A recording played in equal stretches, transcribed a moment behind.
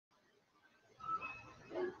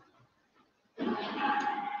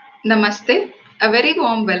Namaste. A very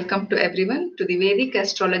warm welcome to everyone to the Vedic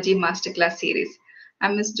Astrology Masterclass series.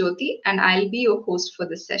 I'm Ms. Jyoti and I'll be your host for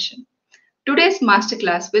this session. Today's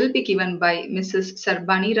masterclass will be given by Mrs.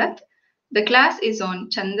 Sarbani Rath. The class is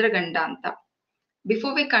on Chandra Gaṇḍānta.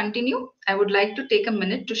 Before we continue, I would like to take a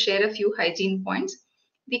minute to share a few hygiene points.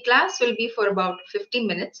 The class will be for about 50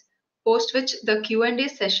 minutes, post which the Q&A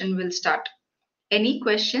session will start. Any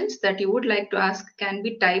questions that you would like to ask can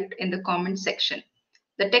be typed in the comment section.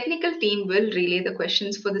 The technical team will relay the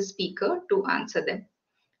questions for the speaker to answer them.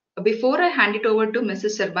 Before I hand it over to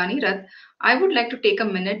Mrs. Sarbani Rath, I would like to take a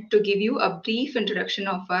minute to give you a brief introduction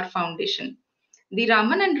of our foundation. The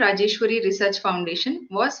Raman and Rajeswari Research Foundation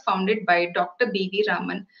was founded by Dr. B.V.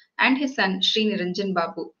 Raman and his son Sri Niranjan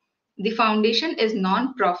Babu. The foundation is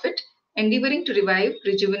non-profit, endeavoring to revive,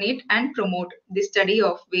 rejuvenate and promote the study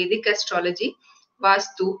of Vedic astrology,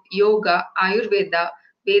 Vastu, Yoga, Ayurveda,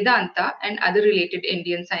 Vedanta and other related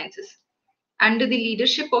Indian sciences. Under the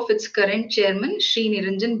leadership of its current chairman, Sri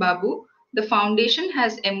Niranjan Babu, the foundation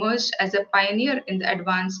has emerged as a pioneer in the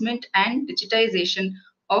advancement and digitization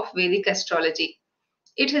of Vedic astrology.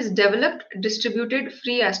 It has developed distributed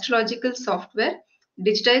free astrological software,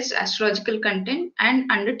 digitized astrological content,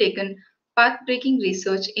 and undertaken path-breaking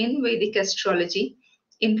research in Vedic astrology,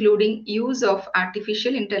 including use of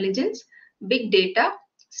artificial intelligence, big data,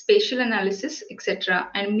 spatial analysis, etc.,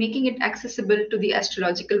 and making it accessible to the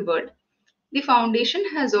astrological world. The foundation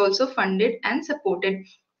has also funded and supported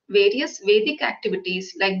various Vedic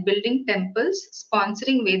activities like building temples,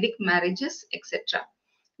 sponsoring Vedic marriages, etc.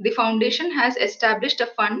 The foundation has established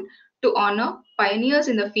a fund to honor pioneers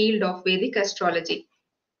in the field of Vedic astrology.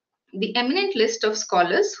 The eminent list of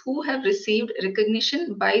scholars who have received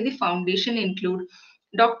recognition by the foundation include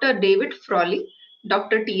Dr. David Frawley,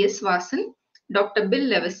 Dr. T.S. Vasan, Dr. Bill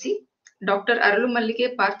Levesey, Dr.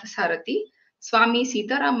 Arulumallike Parthasarathi, Swami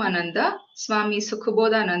Sitaramananda, Swami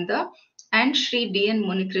Sukhbodhananda, and Sri D.N.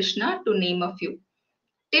 Munikrishna, to name a few.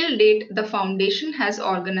 Till date, the foundation has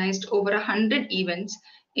organized over 100 events,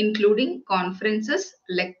 including conferences,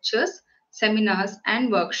 lectures, seminars, and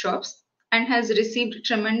workshops, and has received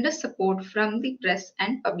tremendous support from the press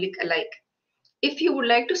and public alike. If you would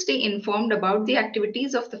like to stay informed about the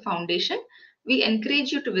activities of the foundation, we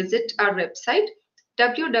encourage you to visit our website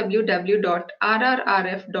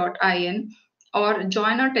www.rrrf.in or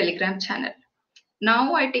join our Telegram channel.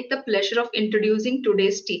 Now I take the pleasure of introducing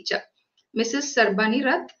today's teacher. Mrs. Sarbani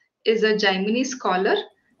Rath is a Jaimini scholar,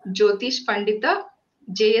 Jyotish Pandita,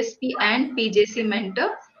 JSP and PJC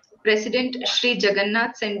mentor, President Sri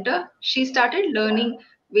Jagannath Center. She started learning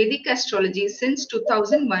Vedic astrology since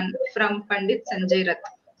 2001 from Pandit Sanjay Rath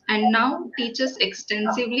and now teaches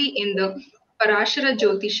extensively in the Parashara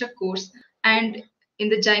Jyotisha course and in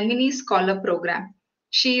the Jaimini Scholar program.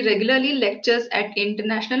 She regularly lectures at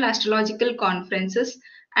international astrological conferences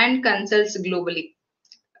and consults globally.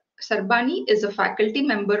 Sarbani is a faculty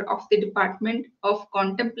member of the Department of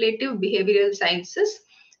Contemplative Behavioral Sciences,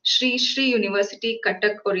 Sri Sri University,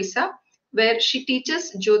 Cuttack, Orissa, where she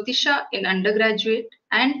teaches Jyotisha in undergraduate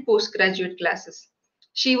and postgraduate classes.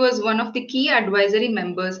 She was one of the key advisory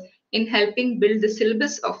members in helping build the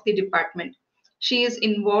syllabus of the department. She is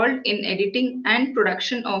involved in editing and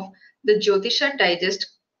production of the Jyotisha Digest,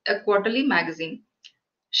 a quarterly magazine.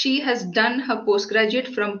 She has done her postgraduate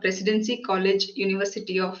from Presidency College,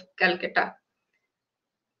 University of Calcutta.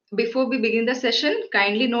 Before we begin the session,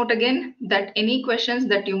 kindly note again that any questions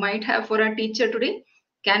that you might have for our teacher today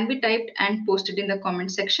can be typed and posted in the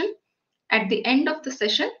comment section. At the end of the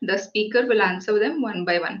session, the speaker will answer them one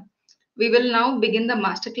by one. We will now begin the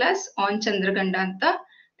masterclass on Chandra Gaṇḍānta.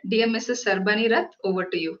 Dear Mrs. Sarbani Rath, over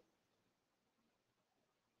to you.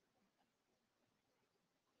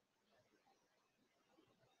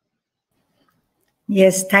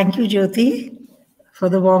 Yes, thank you, Jyoti, for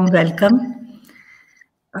the warm welcome.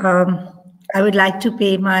 I would like to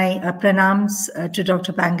pay my pranams to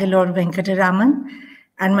Dr. Bangalore Venkataraman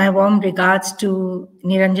and my warm regards to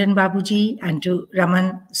Niranjan Babuji and to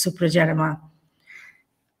Raman Suprajarama.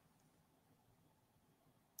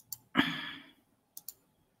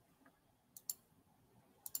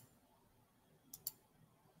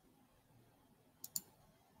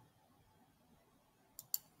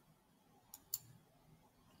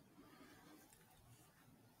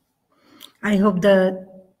 I hope the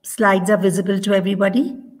slides are visible to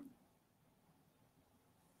everybody.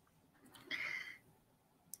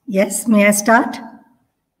 Yes, may I start?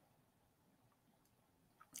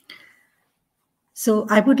 So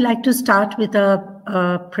I would like to start with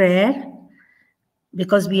a prayer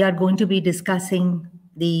because we are going to be discussing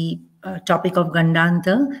the topic of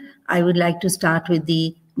Gaṇḍānta. I would like to start with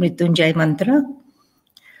the Mrityunjay mantra.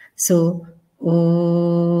 So,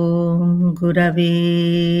 Om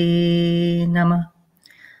Gurave Namah.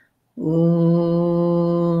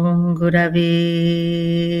 Om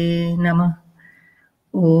Gurave Namah.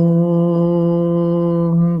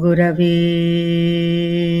 Om Gurave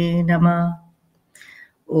Namah.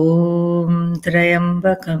 Om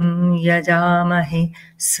Trayambakam Yajamahe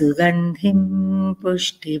Sugandhim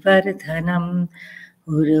Pushtivardhanam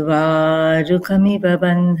Urvarukamiva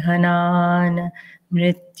Bandhanan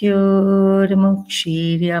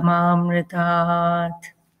Mrityurmukshiryamamritat.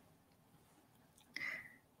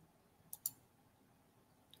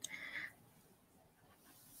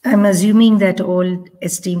 I'm assuming that all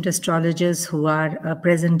esteemed astrologers who are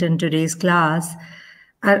present in today's class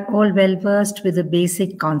are all well versed with the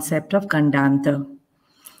basic concept of Gaṇḍānta.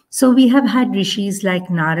 So we have had rishis like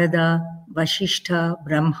Narada, Vasishtha,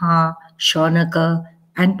 Brahma, Shaunaka,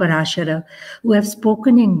 and Parashara who have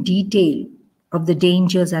spoken in detail of the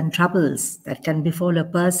dangers and troubles that can befall a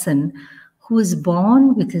person who is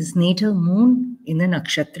born with his natal moon in the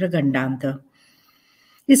nakshatra Gaṇḍānta.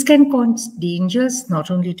 This can cause dangers not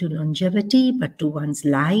only to longevity, but to one's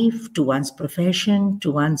life, to one's profession,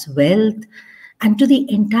 to one's wealth, and to the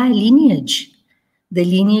entire lineage. The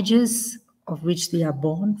lineages of which they are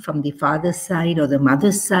born from the father's side or the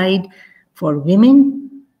mother's side. For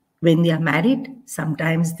women, when they are married,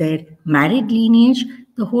 sometimes their married lineage,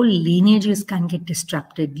 the whole lineages can get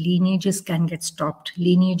disrupted, lineages can get stopped,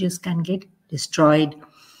 lineages can get destroyed.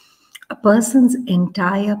 A person's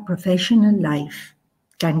entire professional life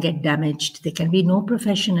can get damaged. There can be no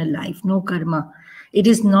professional life, no karma. It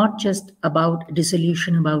is not just about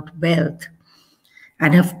dissolution, about wealth.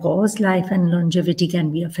 And of course, life and longevity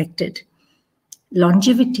can be affected.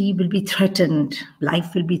 Longevity will be threatened.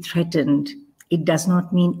 Life will be threatened. It does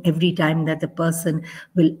not mean every time that the person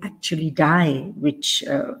will actually die, which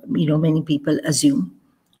many people assume.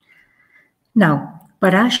 Now,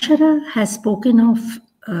 Parashara has spoken of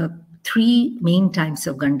three main types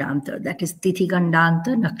of Gaṇḍānta, that is Tithi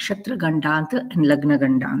Gaṇḍānta, Nakshatra Gaṇḍānta, and Lagna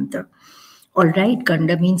Gaṇḍānta. All right,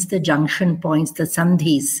 Ganda means the junction points, the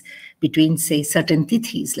sandhis between, say, certain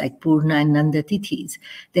tithis like Purna and Nanda tithis.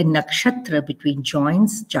 Then Nakshatra between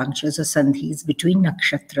joints, junctures or sandhis between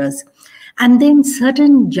nakshatras. And then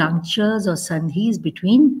certain junctures or sandhis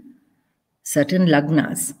between certain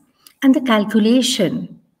lagnas. And the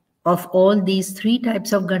calculation of all these three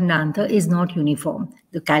types of Gaṇḍānta is not uniform.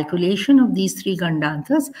 The calculation of these three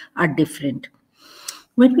Gaṇḍāntas are different.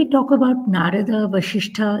 When we talk about Narada,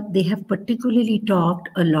 Vasishtha, they have particularly talked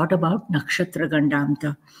a lot about Nakshatra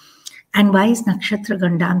Gaṇḍānta. And why is Nakshatra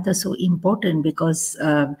Gaṇḍānta so important? Because,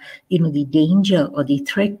 the danger or the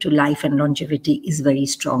threat to life and longevity is very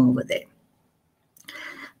strong over there.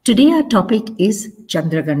 Today our topic is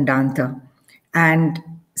Chandra Gaṇḍānta. And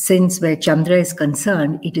since where Chandra is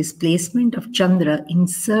concerned, it is placement of Chandra in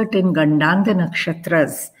certain Gaṇḍānta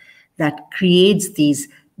nakshatras that creates these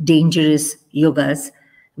dangerous yogas.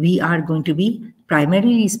 We are going to be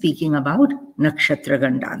primarily speaking about Nakshatra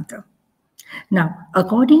Gaṇḍānta. Now,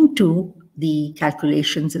 according to the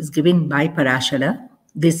calculations as given by Parashara,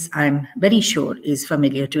 this I'm very sure is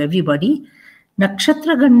familiar to everybody,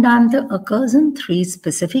 Nakshatra Gaṇḍānta occurs in three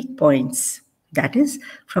specific points. That is,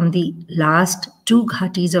 from the last two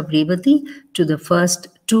ghatis of Revati to the first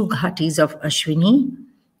two ghatis of Ashwini,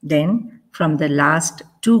 then from the last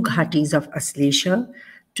two ghatis of Aslesha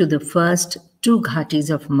to the first two ghatis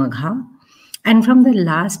of Magha, and from the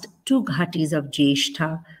last two ghatis of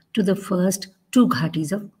Jyeshtha to the first two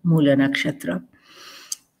ghatis of Mula Nakshatra.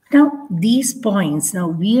 Now, these points,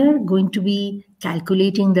 we are going to be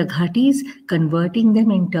calculating the ghatis, converting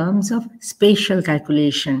them in terms of spatial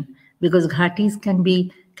calculation, because ghatis can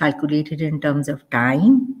be calculated in terms of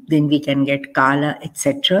time, then we can get kala,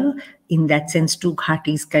 etc. In that sense, two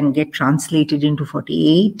ghatis can get translated into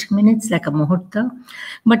 48 minutes like a muhurta.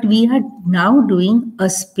 But we are now doing a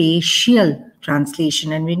spatial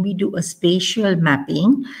translation. And when we do a spatial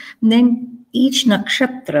mapping, then each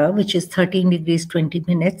nakshatra, which is 13 degrees 20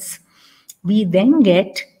 minutes, we then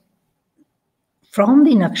get from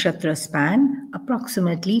the nakshatra span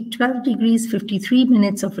approximately 12 degrees 53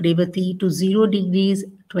 minutes of Revati to 0 degrees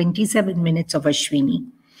 27 minutes of Ashwini,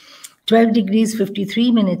 12 degrees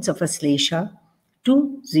 53 minutes of Aslesha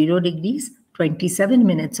to 0 degrees 27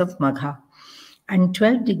 minutes of Magha, and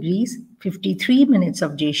 12 degrees 53 minutes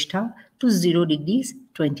of Jyeshtha to 0 degrees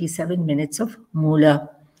 27 minutes of Mula.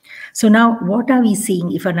 So now what are we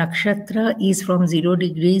seeing? If a nakshatra is from 0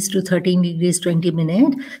 degrees to 13 degrees 20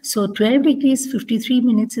 minutes, so 12 degrees 53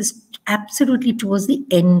 minutes is absolutely towards the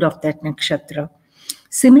end of that nakshatra.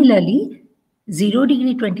 Similarly, 0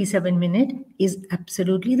 degree 27 minute is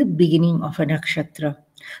absolutely the beginning of a nakshatra.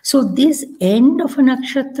 So this end of a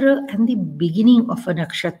nakshatra and the beginning of a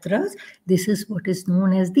nakshatra, this is what is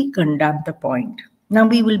known as the Gaṇḍānta point. Now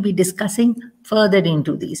we will be discussing further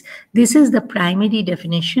into these. This is the primary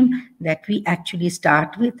definition that we actually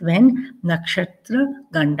start with when nakshatra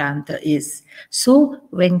Gaṇḍānta is. So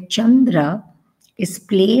when Chandra is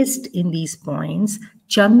placed in these points,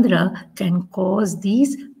 Chandra can cause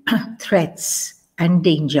these threats and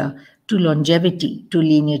danger to longevity, to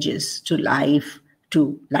lineages, to life,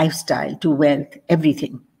 to lifestyle, to wealth,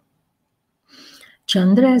 everything.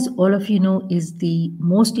 Chandra, as all of you know, is the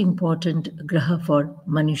most important graha for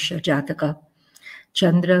Manushya Jataka.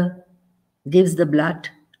 Chandra gives the blood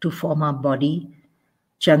to form our body.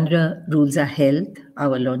 Chandra rules our health,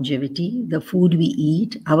 our longevity, the food we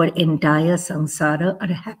eat, our entire samsara,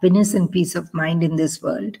 our happiness and peace of mind in this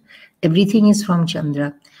world. Everything is from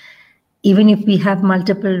Chandra. Even if we have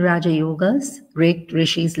multiple Raja Yogas, great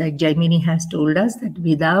rishis like Jaimini has told us that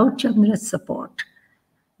without Chandra's support,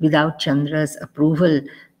 without Chandra's approval,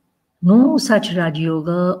 no such Raja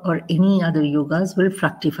Yoga or any other yogas will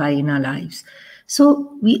fructify in our lives.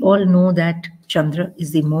 So we all know that Chandra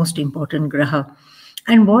is the most important graha.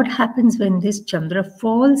 And what happens when this Chandra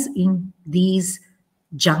falls in these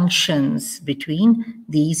junctions between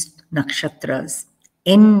these nakshatras,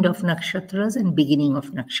 end of nakshatras and beginning of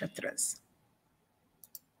nakshatras?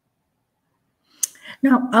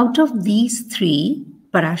 Now, out of these three,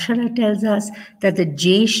 Parashara tells us that the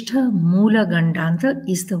Jyeshtha Mula Gaṇḍānta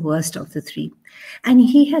is the worst of the three. And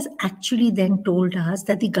he has actually then told us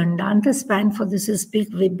that the Gaṇḍānta span for this is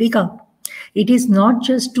bigger. It is not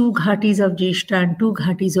just 2 ghatis of Jyeshtha and 2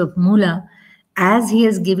 ghatis of Mula, as he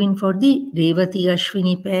has given for the Revati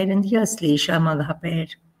Ashwini pair and the Aslesha Magha pair.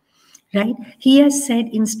 Right? He has said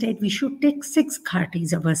instead we should take 6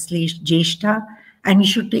 ghatis of Jyeshtha and we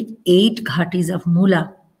should take 8 ghatis of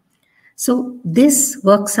Mula. So this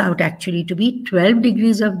works out actually to be 12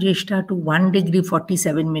 degrees of Jyeshtha to 1 degree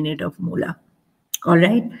 47 minute of Mula. All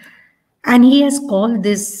right. And he has called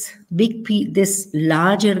this this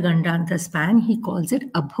larger Gaṇḍānta span, he calls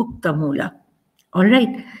it Abhukta Mula. All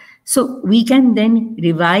right. So we can then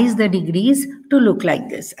revise the degrees to look like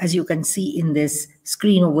this, as you can see in this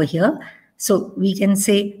screen over here. So we can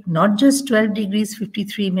say not just 12 degrees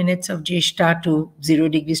 53 minutes of Jyeshtha to 0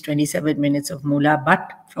 degrees 27 minutes of Mula,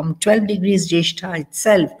 but from 12 degrees Jyeshtha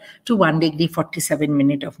itself to 1 degree 47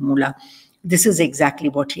 minute of Mula. This is exactly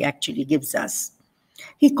what he actually gives us.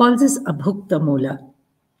 He calls this Abhukta Mula.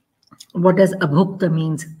 What does Abhukta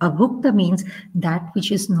means? Abhukta means that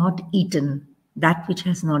which is not eaten, that which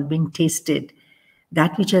has not been tasted,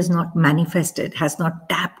 that which has not manifested, has not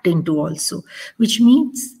tapped into also, which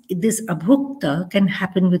means this Abhukta can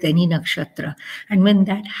happen with any nakshatra. And when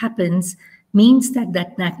that happens, means that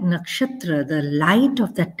that nakshatra, the light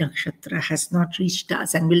of that nakshatra has not reached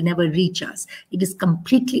us and will never reach us. It is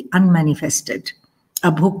completely unmanifested.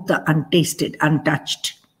 Abhukta, untasted,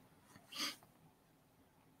 untouched.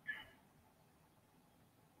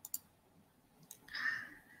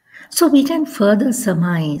 So we can further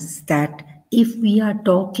surmise that if we are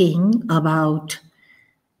talking about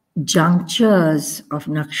junctures of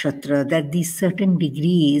nakshatra, that these certain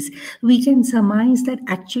degrees, we can surmise that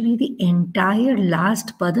actually the entire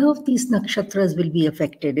last pada of these nakshatras will be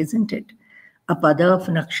affected, isn't it? A pada of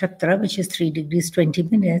nakshatra, which is 3 degrees 20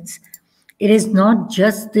 minutes, it is not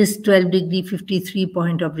just this 12 degree 53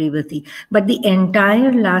 point of Revati, but the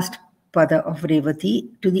entire last pada of Revati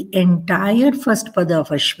to the entire first pada of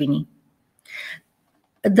Ashwini.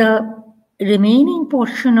 The remaining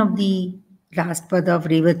portion of the last pada of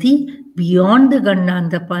Revati beyond the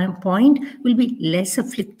Gaṇḍānta point will be less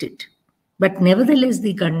afflicted. But nevertheless,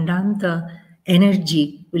 the Gaṇḍānta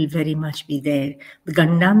energy will very much be there. The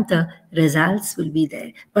Gaṇḍānta results will be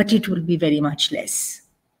there, but it will be very much less.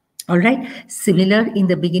 All right. Similar in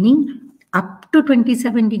the beginning, up to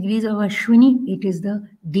 27 degrees of Ashwini, it is the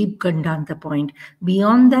deep Gaṇḍānta point.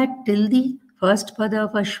 Beyond that, till the first pada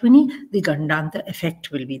of Ashwini, the Gaṇḍānta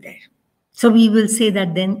effect will be there. So we will say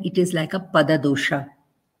that then it is like a pada dosha.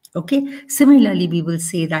 Okay. Similarly, we will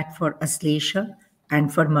say that for Aslesha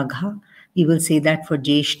and for Magha. We will say that for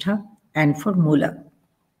Jyeshtha and for Mula.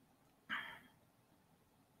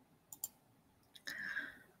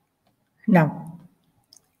 Now,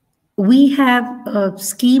 we have a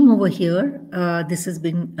scheme over here. This has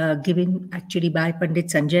been given actually by Pandit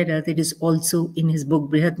Sanjay Rath. It is also in his book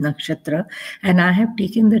Brihad Nakshatra, and I have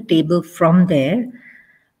taken the table from there.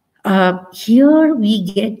 Here we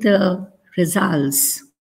get the results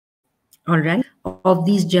all right, of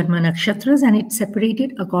these Janma Nakshatras, and it's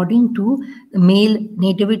separated according to male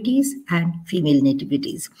nativities and female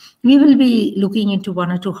nativities. We will be looking into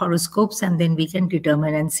 1 or 2 horoscopes, and then we can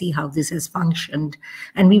determine and see how this has functioned,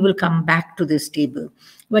 and we will come back to this table.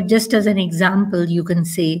 But just as an example, you can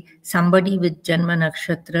say somebody with Janma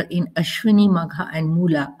Nakshatra in Ashwini, Magha and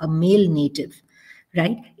Mula, a male native,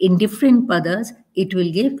 right? In different padas, it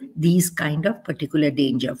will give these kind of particular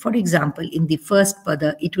danger. For example, in the first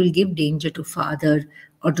pada, it will give danger to father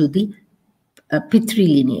or to the Pitri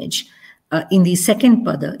lineage. In the second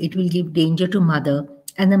pada, it will give danger to mother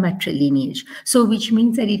and the matrilineage. So which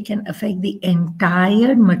means that it can affect the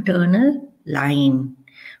entire maternal line.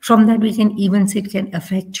 From that, we can even say it can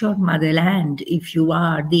affect your motherland if you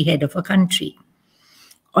are the head of a country.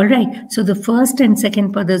 All right, so the first and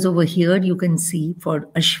second padas over here, you can see for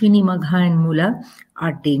Ashwini, Magha and Mula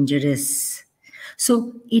are dangerous.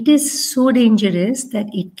 So it is so dangerous that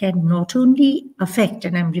it can not only affect,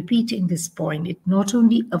 and I'm repeating this point, it not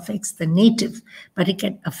only affects the native, but it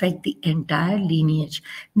can affect the entire lineage.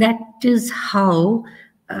 That is how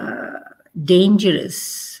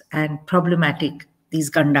dangerous and problematic these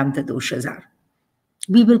Gaṇḍānta doshas are.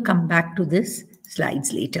 We will come back to this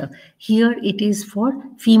slides later. Here it is for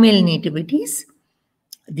female nativities,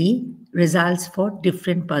 the results for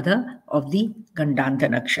different pada of the Gaṇḍānta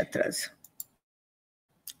nakshatras.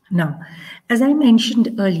 Now, as I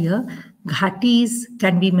mentioned earlier, ghatis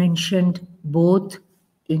can be mentioned both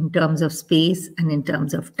in terms of space and in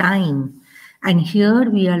terms of time. And here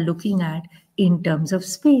we are looking at in terms of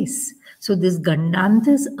space. So these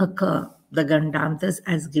Gaṇḍāntas occur, the Gaṇḍāntas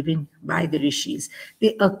as given by the rishis,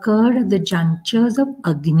 they occur at the junctures of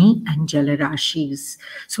Agni and Jala Rashis.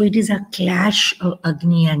 So it is a clash of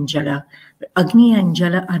Agni and Jala. Agni and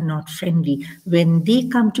Jala are not friendly. When they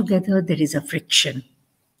come together, there is a friction.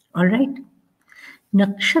 All right.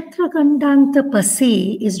 Nakshatra Gaṇḍānta per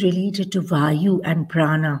se is related to Vayu and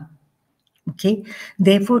Prana. Okay.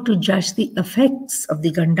 Therefore, to judge the effects of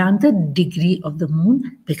the Gaṇḍānta, degree of the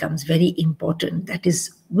moon becomes very important. That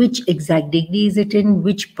is, which exact degree is it in,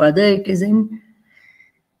 which pada it is in.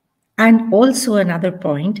 And also another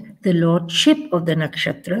point, the lordship of the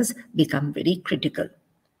nakshatras become very critical.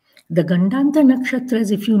 The Gaṇḍānta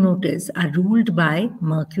nakshatras, if you notice, are ruled by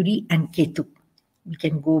Mercury and Ketu. We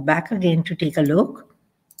can go back again to take a look.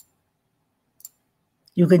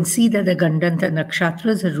 You can see that the Gaṇḍānta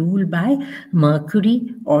nakshatras are ruled by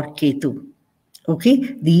Mercury or Ketu.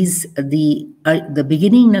 Okay, these the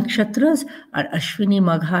beginning nakshatras are Ashwini,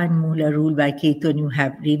 Magha and Mula ruled by Ketu, and you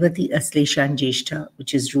have Revati, Aslesha and Jyeshtha,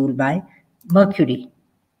 which is ruled by Mercury.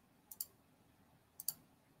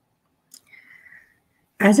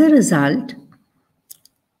 As a result,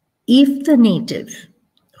 if the native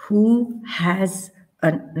who has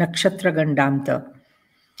a nakshatra Gaṇḍānta,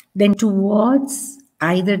 then towards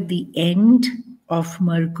either the end of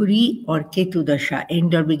Mercury or Ketu Dasha,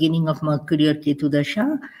 end or beginning of Mercury or Ketu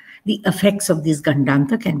Dasha, the effects of this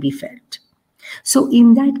Gaṇḍānta can be felt. So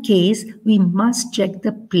in that case, we must check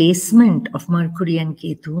the placement of Mercury and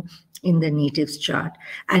Ketu in the native's chart.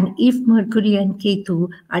 And if Mercury and Ketu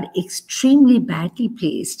are extremely badly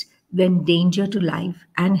placed, then danger to life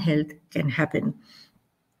and health can happen.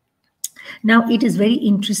 Now, it is very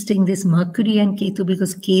interesting, this Mercury and Ketu,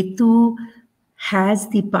 because Ketu has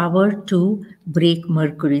the power to break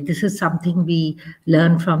Mercury. This is something we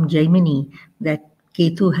learn from Jaimini, that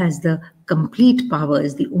Ketu has the complete power,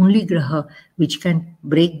 is the only graha which can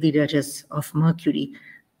break the rajas of Mercury.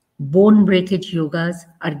 Bone breakage yogas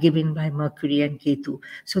are given by Mercury and Ketu.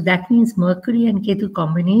 So that means Mercury and Ketu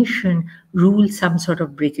combination rules some sort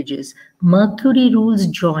of breakages. Mercury rules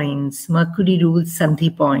joints, Mercury rules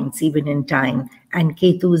sandhi points even in time, and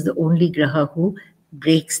Ketu is the only graha who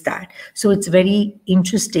breaks that. So it's very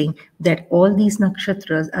interesting that all these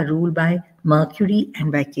nakshatras are ruled by Mercury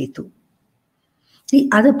and by Ketu. The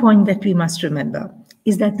other point that we must remember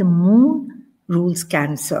is that the moon rules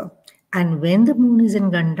Cancer. And when the moon is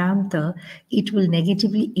in Gaṇḍānta, it will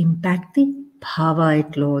negatively impact the bhava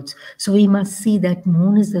it lords. So we must see that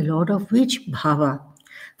moon is the lord of which bhava.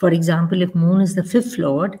 For example, if moon is the fifth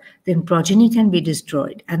lord, then progeny can be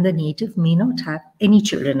destroyed and the native may not have any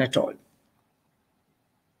children at all.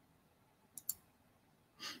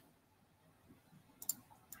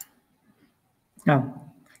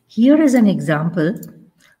 Now, here is an example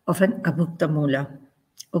of an Abhukta Mula.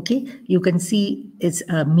 Okay, you can see it's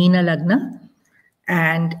a Meena Lagna,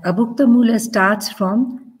 and Abhukta Mula starts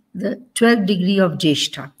from the 12th degree of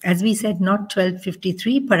Jyeshtha. As we said, not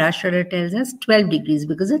 1253, Parashara tells us 12 degrees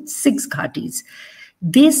because it's 6 ghatis.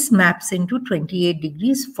 This maps into 28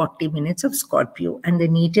 degrees 40 minutes of Scorpio, and the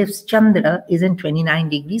native's Chandra is in 29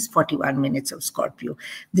 degrees 41 minutes of Scorpio.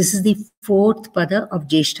 This is the fourth pada of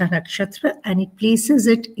Jyeshtha Nakshatra, and it places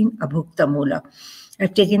it in Abhukta Mula.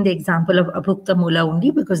 I've taken the example of Abhukta Mula only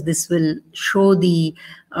because this will show the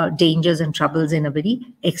dangers and troubles in a very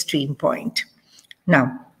extreme point.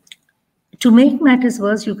 Now, to make matters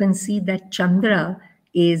worse, you can see that Chandra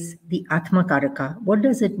is the Atmakaraka. What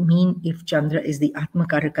does it mean if Chandra is the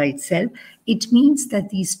Atmakaraka itself? It means that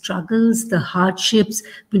these struggles, the hardships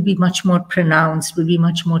will be much more pronounced, will be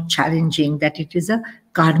much more challenging, that it is a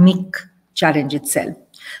karmic challenge itself.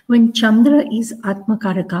 When Chandra is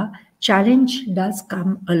Atmakaraka, challenge does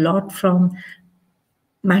come a lot from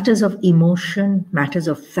matters of emotion, matters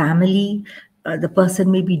of family. The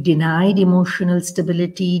person may be denied emotional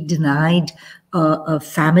stability, denied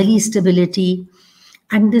family stability.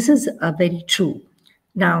 And this is very true.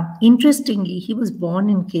 Now, interestingly, he was born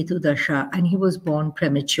in Ketu Dasha and he was born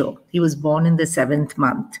premature. He was born in the 7th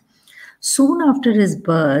month. Soon after his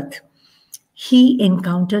birth, he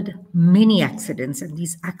encountered many accidents, and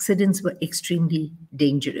these accidents were extremely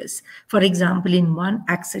dangerous. For example, in one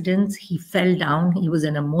accident, he fell down. He was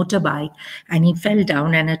in a motorbike and he fell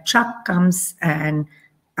down, and a truck comes and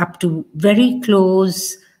up to very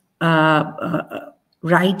close,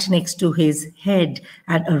 right next to his head,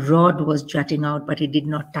 and a rod was jutting out, but it did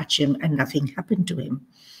not touch him and nothing happened to him.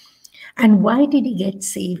 And why did he get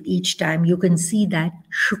saved each time? You can see that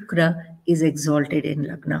Shukra is exalted in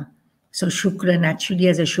Lagna. So Shukra, naturally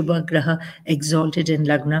as a Shubha Graha exalted in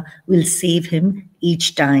Lagna, will save him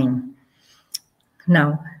each time.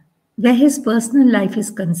 Now, where his personal life is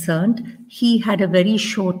concerned, he had a very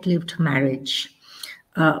short-lived marriage,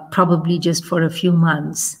 probably just for a few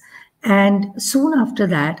months. And soon after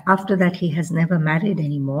that, he has never married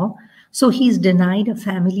anymore. So he's denied a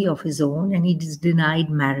family of his own, and he is denied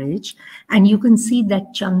marriage. And you can see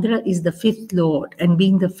that Chandra is the 5th lord, and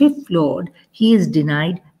being the 5th lord, he is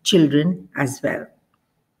denied children as well.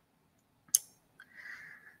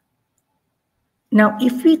 Now,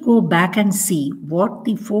 if we go back and see what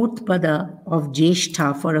the 4th pada of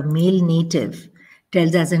Jyeshtha for a male native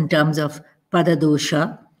tells us in terms of pada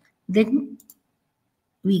dosha, then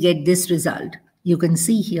we get this result. You can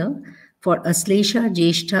see here, for Aslesha,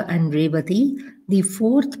 Jyeshtha and Revati, the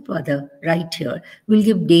 4th pada right here will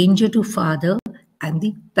give danger to father and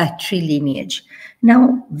the patrilineage.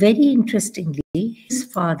 Now, very interestingly, his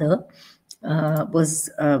father was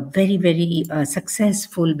a very, very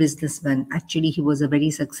successful businessman. Actually, he was a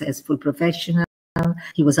very successful professional.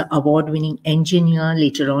 He was an award-winning engineer.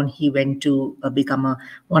 Later on, he went to become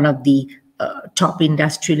one of the top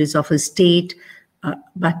industrialists of his state.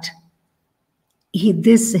 But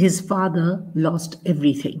his father lost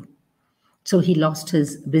everything. So he lost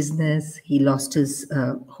his business, he lost his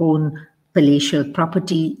own palatial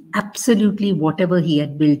property. Absolutely whatever he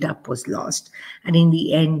had built up was lost. And in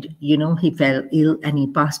the end, he fell ill and he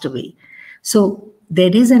passed away. So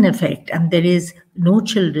there is an effect, and there is no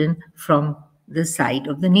children from the side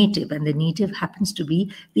of the native, and the native happens to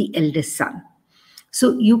be the eldest son.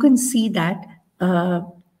 So you can see that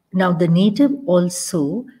now the native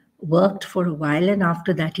also worked for a while, and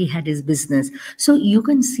after that he had his business. So you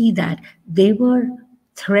can see that there were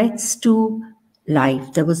threats to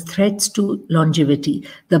life. There was threats to longevity.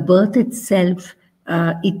 The birth itself,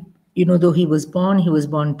 though he was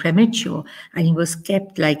born premature, and he was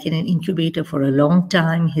kept like in an incubator for a long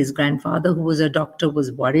time. His grandfather, who was a doctor,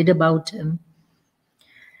 was worried about him.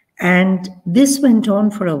 And this went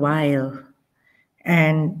on for a while.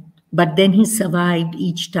 But then he survived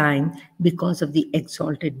each time because of the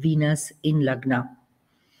exalted Venus in Lagna.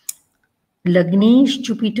 Lagnesh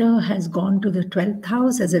Jupiter has gone to the 12th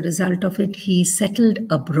house. As a result of it, he settled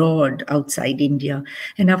abroad outside India.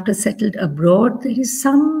 And after settled abroad, there is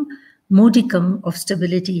some modicum of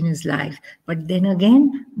stability in his life. But then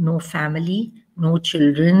again, no family, no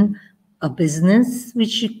children, a business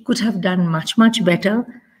which could have done much, much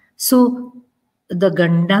better. So the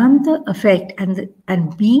Gaṇḍānta effect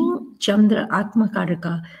and being Chandra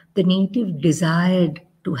Atmakaraka, the native desired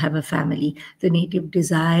to have a family. The native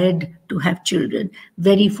desired to have children.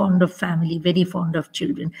 Very fond of family, very fond of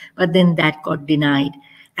children. But then that got denied.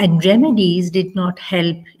 And remedies did not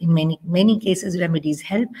help. In many cases, remedies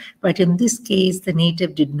help. But in this case, the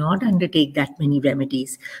native did not undertake that many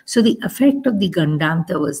remedies. So the effect of the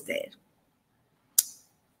Gaṇḍānta was there.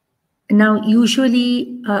 Now,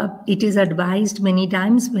 usually it is advised many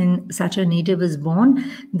times when such a native is born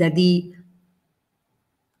that the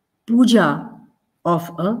puja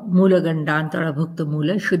of a Mula Gaṇḍānta or a Bhukta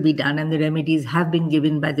Mula should be done, and the remedies have been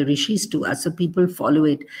given by the rishis to us, so people follow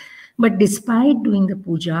it. But despite doing the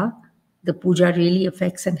puja really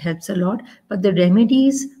affects and helps a lot, but the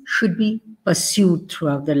remedies should be pursued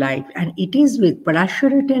throughout the life. And it is with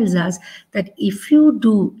Parashara tells us that if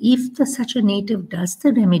such a native does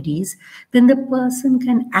the remedies, then the person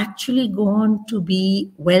can actually go on to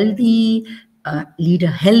be wealthy, lead a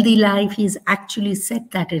healthy life. He's actually said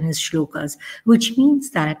that in his shlokas, which means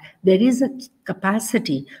that there is a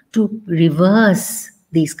capacity to reverse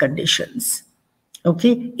these conditions.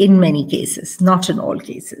 Okay, in many cases, not in all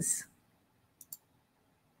cases.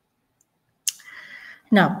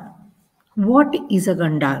 Now, what is a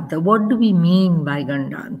Gaṇḍānta? What do we mean by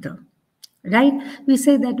Gaṇḍānta? Right? We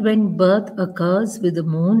say that when birth occurs with the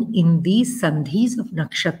moon in these sandhis of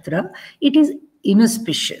nakshatra, it is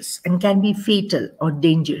inauspicious and can be fatal or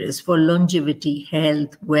dangerous for longevity,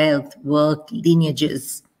 health, wealth, work,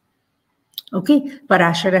 lineages. Okay,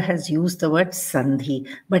 Parashara has used the word sandhi,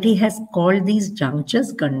 but he has called these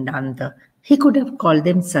junctures Gaṇḍānta. He could have called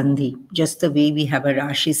them sandhi, just the way we have a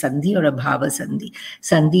Rashi sandhi or a Bhava sandhi.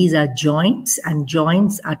 Sandhis are joints, and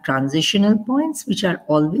joints are transitional points, which are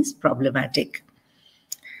always problematic.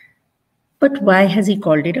 But why has he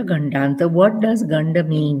called it a Gaṇḍānta? What does Ganda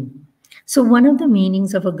mean? So one of the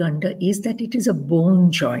meanings of a Ganda is that it is a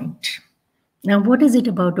bone joint. Now, what is it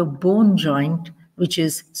about a bone joint which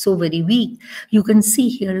is so very weak? You can see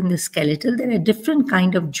here in the skeletal, there are different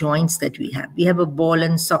kind of joints that we have. We have a ball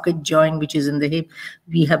and socket joint, which is in the hip.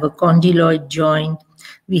 We have a condyloid joint.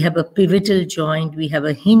 We have a pivotal joint. We have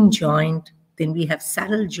a hinge joint. Then we have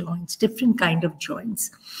saddle joints, different kind of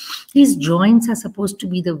joints. These joints are supposed to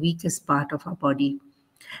be the weakest part of our body.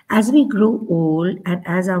 As we grow old and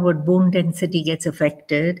as our bone density gets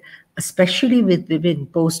affected, especially with women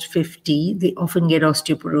post 50, they often get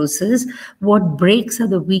osteoporosis. What breaks are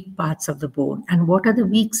the weak parts of the bone. And what are the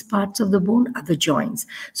weak parts of the bone? Are the joints.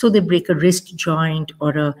 So they break a wrist joint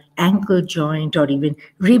or an ankle joint or even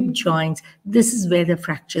rib joints. This is where the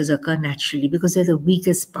fractures occur naturally because they're the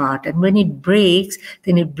weakest part. And when it breaks,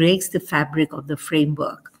 then it breaks the fabric of the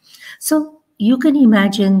framework. So you can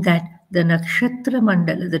imagine that the nakshatra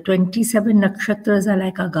mandala, the 27 nakshatras are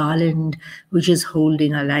like a garland which is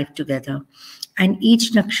holding our life together. And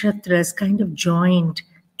each nakshatra is kind of joined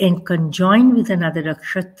and conjoined with another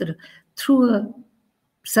nakshatra through a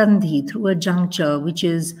sandhi, through a juncture, which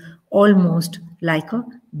is almost like a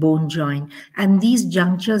bone joint. And these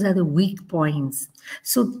junctures are the weak points.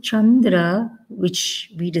 So Chandra,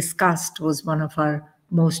 which we discussed, was one of our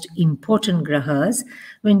most important grahas.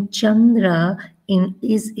 When Chandra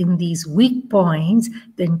is in these weak points,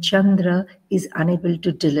 then Chandra is unable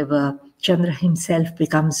to deliver. Chandra himself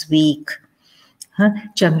becomes weak.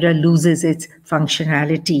 Chandra loses its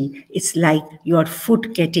functionality. It's like your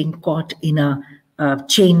foot getting caught in a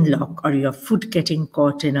chain lock or your foot getting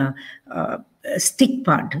caught in a stick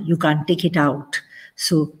mud. You can't take it out.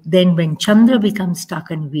 So then when Chandra becomes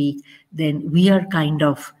stuck and weak, then we are kind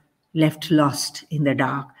of left lost in the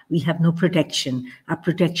dark. We have no protection. Our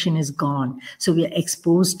protection is gone. So we are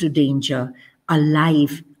exposed to danger. Our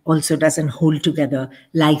life also doesn't hold together.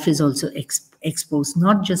 Life is also exposed,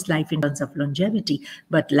 not just life in terms of longevity,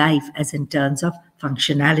 but life as in terms of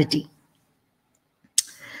functionality.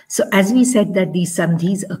 So as we said that these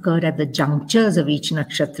sandhis occur at the junctures of each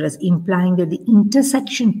nakshatras, implying that the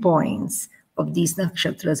intersection points of these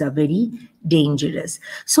nakshatras are very dangerous.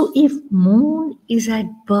 So if moon is at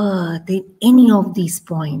birth in any of these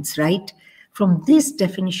points, right? From this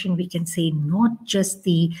definition, we can say not just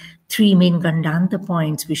the three main Gaṇḍānta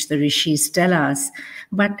points which the rishis tell us,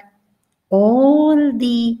 but all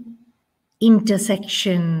the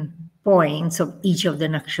intersection points of each of the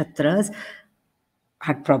nakshatras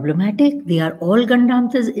are problematic. They are all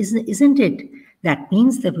Gaṇḍāntas, isn't it? That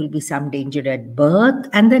means there will be some danger at birth,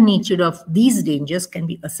 and the nature of these dangers can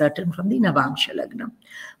be ascertained from the Navamsha Lagna.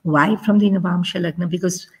 Why from the Navamsha Lagna?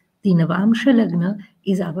 Because the Navamsha Lagna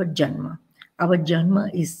is our Janma. Our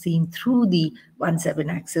Janma is seen through the 1/7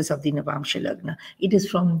 axis of the Navamsha Lagna. It is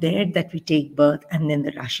from there that we take birth, and then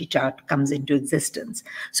the Rashi chart comes into existence.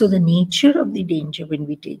 So the nature of the danger when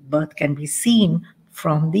we take birth can be seen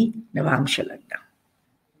from the Navamsha Lagna.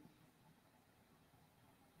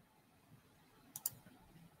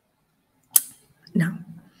 Now,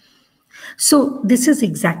 so this is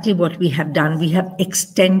exactly what we have done. We have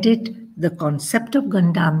extended the concept of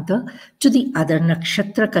Gaṇḍānta to the other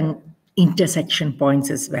nakshatra intersection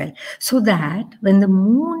points as well, so that when the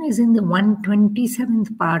moon is in the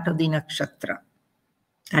 127th part of the nakshatra,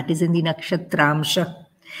 that is in the nakshatramsha,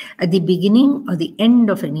 at the beginning or the end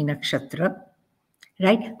of any nakshatra,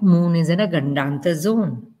 right, moon is in a Gaṇḍānta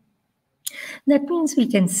zone. That means we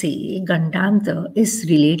can say Gaṇḍānta is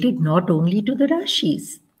related not only to the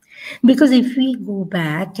Rashis. Because if we go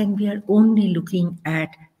back and we are only looking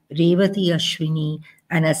at Revati Ashwini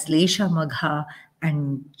and Aslesha Magha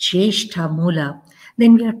and Jyeshtha Mula,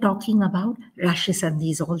 then we are talking about Rashi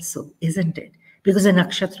Sandhis also, isn't it? Because the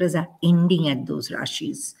nakshatras are ending at those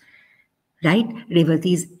Rashis, right?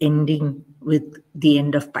 Revati is ending with the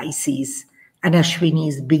end of Pisces, and Ashwini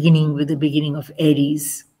is beginning with the beginning of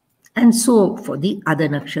Aries, and so for the other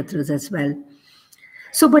nakshatras as well.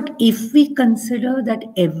 So, but if we consider that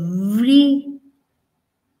every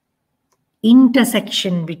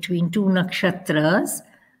intersection between two nakshatras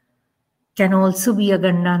can also be a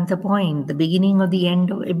Gaṇḍānta point. The beginning or the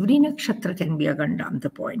end of every nakshatra can be a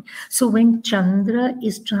Gaṇḍānta point. So when Chandra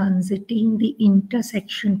is transiting the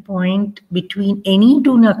intersection point between any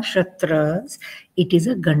two nakshatras, it is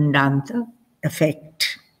a Gaṇḍānta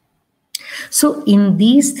effect. So in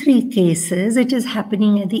these three cases, it is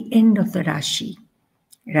happening at the end of the Rashi,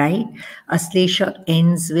 right? Aslesha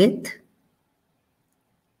ends with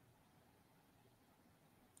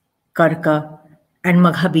Karka, and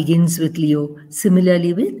Magha begins with Leo.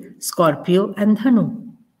 Similarly with Scorpio and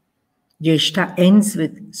Dhanu. Jyeshtha ends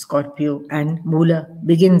with Scorpio and Mula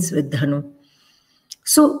begins with Dhanu.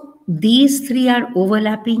 So these three are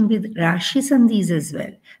overlapping with Rashi Sandhis as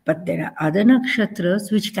well. But there are other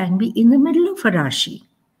nakshatras which can be in the middle of a Rashi.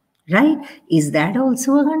 Right? Is that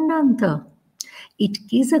also a Gaṇḍānta? It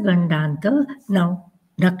is a Gaṇḍānta. Now,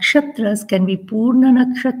 nakshatras can be Purna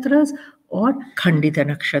nakshatras or Khandita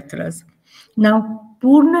nakshatras. Now,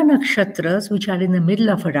 Purna nakshatras which are in the middle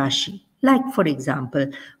of a Rashi, like for example,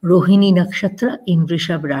 Rohini nakshatra in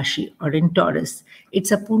Vrishab Rashi or in Taurus.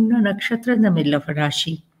 It's a Purna nakshatra in the middle of a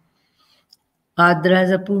Rashi. Adra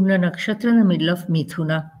is a Purna nakshatra in the middle of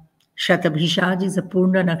Mithuna. Shatabhishaj is a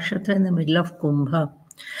Purna nakshatra in the middle of Kumbha.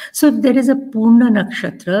 So if there is a Purna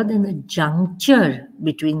nakshatra, then the juncture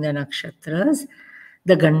between the nakshatras,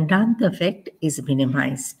 the Gaṇḍānta effect is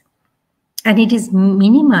minimized. And it is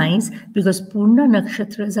minimized because Purna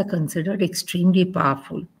nakshatras are considered extremely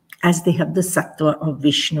powerful as they have the sattva of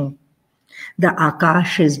Vishnu. The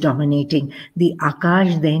Akash is dominating. The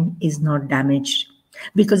Akash then is not damaged.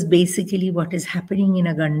 Because basically what is happening in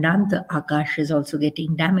a Gaṇḍānta, Akash is also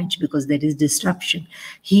getting damaged because there is disruption.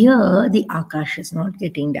 Here, the Akash is not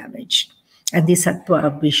getting damaged. And the sattva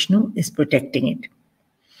of Vishnu is protecting it.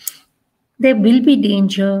 There will be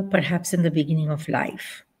danger perhaps in the beginning of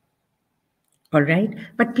life. All right?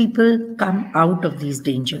 But people come out of these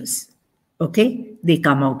dangers. Okay? They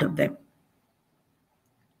come out of them.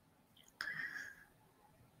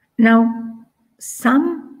 Now,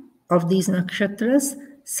 some of these nakshatras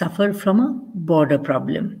suffer from a border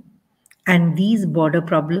problem. And these border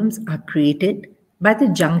problems are created by the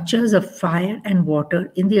junctures of fire and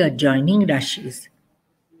water in the adjoining rashis.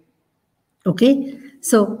 Okay?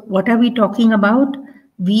 So, what are we talking about?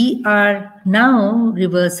 We are now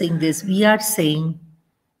reversing this. We are saying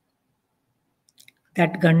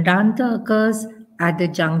that Gaṇḍānta occurs at the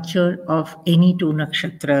juncture of any two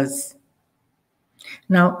nakshatras.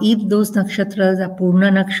 Now, if those nakshatras are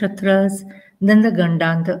Purna nakshatras, then the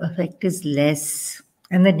Gaṇḍānta effect is less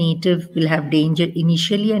and the native will have danger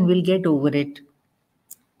initially and will get over it.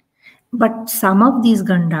 But some of these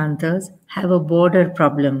Gaṇḍāntas have a border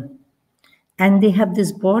problem. And they have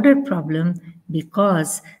this border problem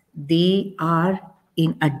because they are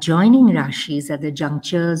in adjoining rashis at the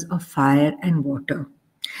junctures of fire and water.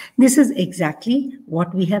 This is exactly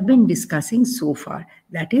what we have been discussing so far.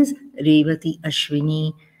 That is Revati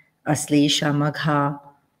Ashwini, Aslesha Magha,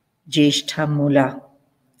 Jyeshtha Mula.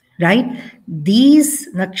 Right?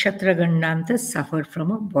 These nakshatra Gaṇḍāntas suffer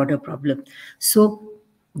from a border problem. So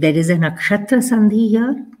there is a nakshatra sandhi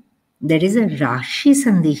here. There is a Rashi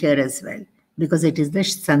sandhi here as well. Because it is the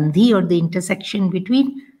sandhi or the intersection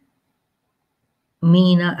between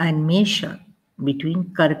Meena and Mesha, between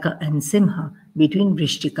Karka and Simha, between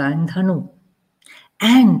Vrishtika and Dhanu.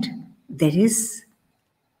 And there is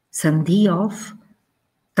sandhi of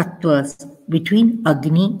tattvas between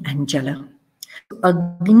Agni and Jala.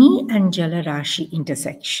 Agni and Jala Rashi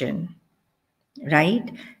intersection,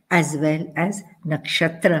 right? As well as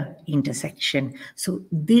nakshatra intersection. So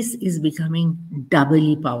this is becoming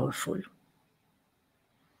doubly powerful.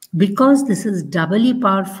 Because this is doubly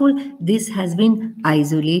powerful, this has been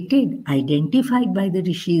isolated, identified by the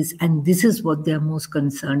rishis, and this is what they are most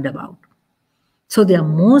concerned about. So they are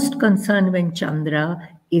most concerned when Chandra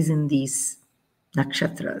is in these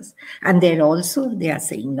nakshatras. And they are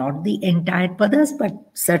saying not the entire padas, but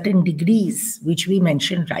certain degrees, which we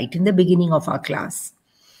mentioned right in the beginning of our class.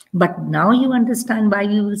 But now you understand why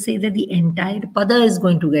we will say that the entire pada is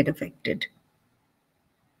going to get affected.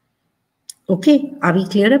 Okay, are we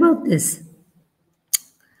clear about this?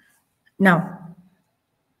 Now,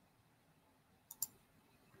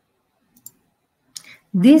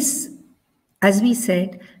 this, as we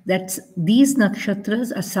said, that these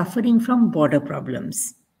nakshatras are suffering from border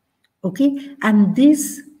problems. Okay, and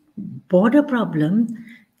this border problem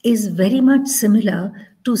is very much similar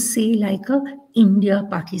to, say, like a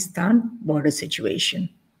India-Pakistan border situation.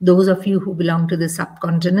 Those of you who belong to the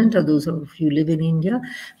subcontinent, or those of you who live in India,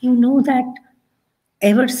 you know that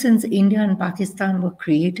ever since India and Pakistan were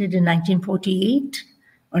created in 1948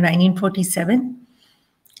 or 1947,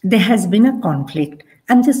 there has been a conflict,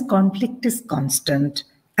 and this conflict is constant,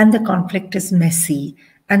 and the conflict is messy,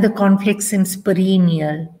 and the conflict seems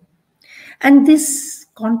perennial. And this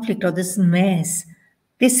conflict or this mess,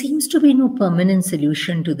 there seems to be no permanent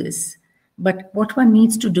solution to this. But what one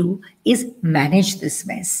needs to do is manage this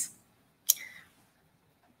mess.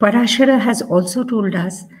 Parashara has also told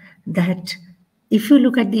us that if you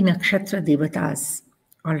look at the nakshatra devatas,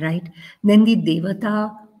 all right, then the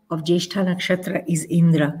devata of Jyeshtha nakshatra is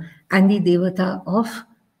Indra, and the devata of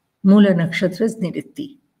Mula nakshatra is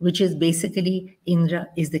Niritti, which is basically Indra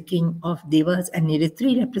is the king of devas and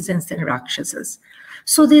Niritti represents the Rakshasas.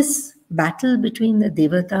 So this battle between the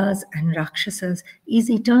devatas and Rakshasas is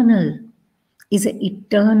eternal, is an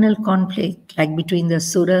eternal conflict, like between the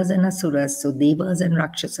Suras and Asuras, so devas and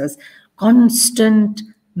Rakshasas, constant,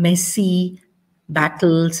 messy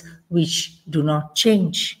battles which do not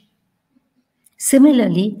change.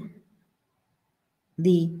 Similarly,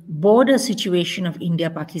 the border situation of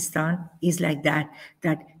India-Pakistan is like that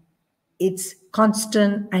it's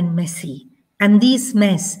constant and messy. And this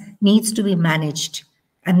mess needs to be managed.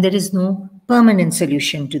 And there is no permanent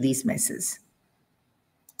solution to these messes.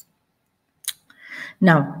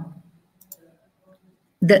 Now,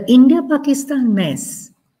 the India-Pakistan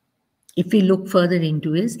mess, if we look further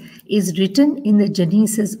into it, is written in the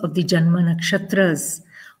genesis of the Janma Nakshatras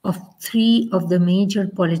of three of the major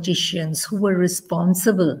politicians who were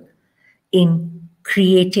responsible in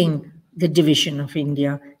creating the division of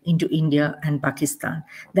India into India and Pakistan.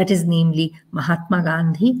 That is namely Mahatma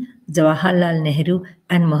Gandhi, Jawaharlal Nehru,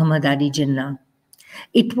 and Muhammad Ali Jinnah.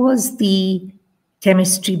 It was the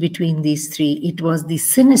chemistry between these three, it was the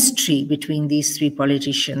synastry between these three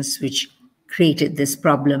politicians which created this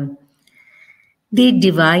problem. They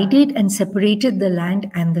divided and separated the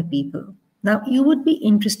land and the people. Now, you would be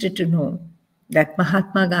interested to know that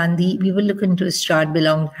Mahatma Gandhi, we will look into his chart,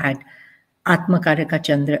 had Atmakaraka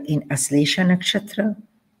Chandra in Aslesha Nakshatra,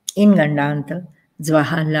 in Gaṇḍānta.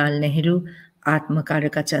 Jawaharlal Nehru,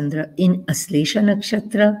 Atmakaraka Chandra in Aslesha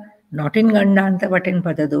Nakshatra, not in Gaṇḍānta but in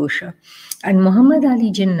Padadosha. And Muhammad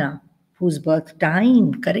Ali Jinnah, whose birth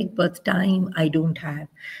time, correct birth time, I don't have,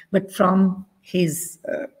 but from his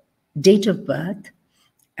date of birth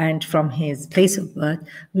and from his place of birth,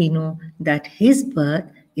 we know that his birth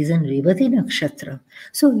is in Revati Nakshatra.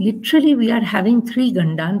 So literally we are having three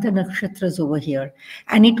Gaṇḍānta Nakshatras over here.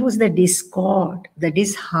 And it was the discord, the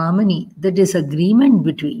disharmony, the disagreement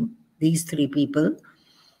between these three people,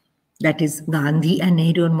 that is Gandhi and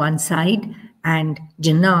Nehru on one side and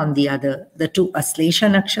Jinnah on the other, the two Aslesha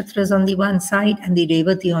Nakshatras on the one side and the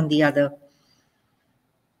Revati on the other.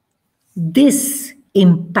 This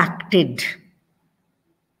impacted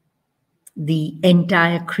the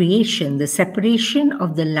entire creation, the separation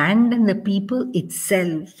of the land and the people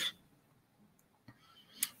itself.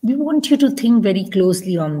 We want you to think very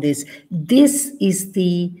closely on this. This is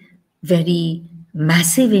the very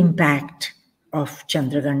massive impact of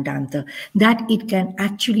Chandra Gaṇḍānta, that it can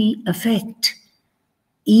actually affect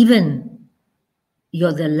even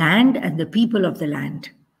the land and the people of the land.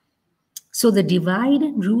 So the divide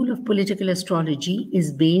and rule of political astrology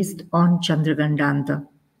is based on Chandra Gaṇḍānta.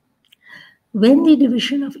 When the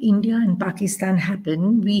division of India and Pakistan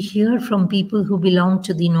happened, we hear from people who belong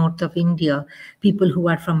to the north of India, people who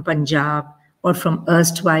are from Punjab or from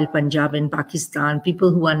erstwhile Punjab in Pakistan,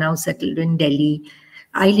 people who are now settled in Delhi.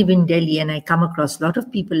 I live in Delhi and I come across a lot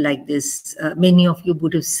of people like this. Many of you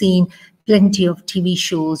would have seen plenty of TV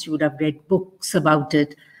shows, you would have read books about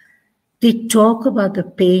it. They talk about the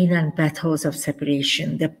pain and pathos of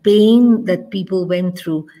separation, the pain that people went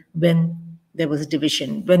through when there was a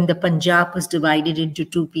division, when the Punjab was divided into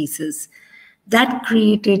two pieces. That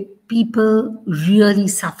created, people really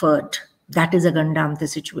suffered. That is a Gaṇḍānta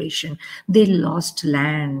situation. They lost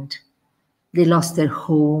land, they lost their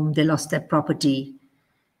home, they lost their property.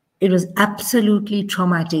 It was absolutely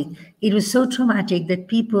traumatic. It was so traumatic that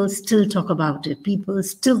people still talk about it. People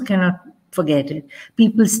still cannot forget it.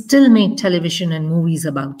 People still make television and movies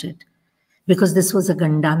about it because this was a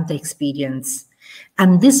Gaṇḍānta experience.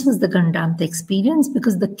 And this was the Gaṇḍānta experience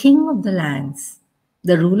because the king of the lands,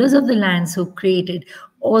 the rulers of the lands who created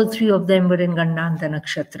All three of them were in Gaṇḍānta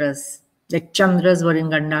nakshatras. The Chandras were in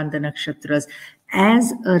Gaṇḍānta nakshatras.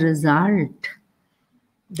 As a result,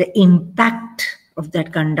 the impact of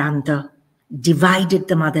that Gaṇḍānta divided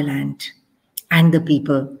the motherland and the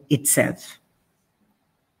people itself.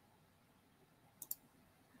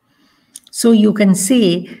 So you can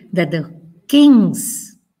say that the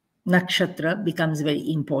king's nakshatra becomes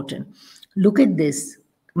very important. Look at this.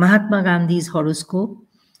 Mahatma Gandhi's horoscope.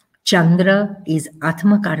 Chandra is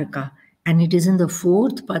Atmakaraka, and it is in the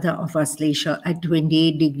 4th pada of Aslesha at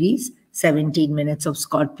 28 degrees, 17 minutes of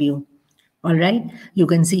Scorpio. All right. You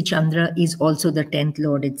can see Chandra is also the 10th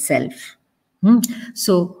lord itself.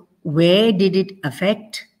 So where did it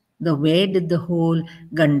affect? Where did the whole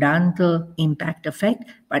Gaṇḍānta impact affect?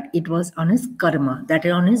 But it was on his karma, that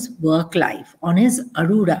is on his work life, on his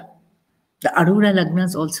Arura. The Arura Lagna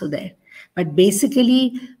is also there. But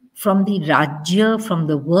basically from the Rajya, from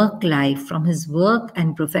the work life, from his work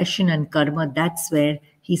and profession and karma, that's where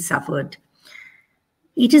he suffered.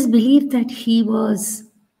 It is believed that he was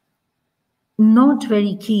not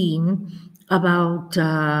very keen about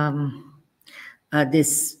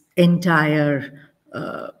this entire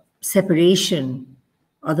separation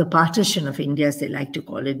or the partition of India, as they like to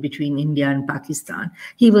call it, between India and Pakistan.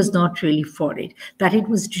 He was not really for it. That it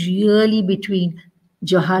was really between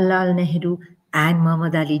Jawaharlal Nehru and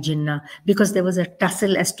Muhammad Ali Jinnah, because there was a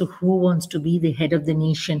tussle as to who wants to be the head of the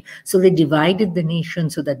nation. So they divided the nation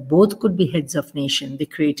so that both could be heads of nation. They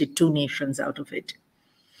created 2 nations out of it.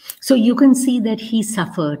 So you can see that he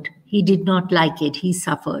suffered. He did not like it. He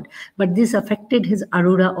suffered. But this affected his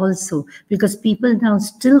Arura also, because people now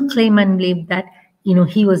still claim and blame that,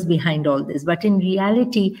 he was behind all this. But in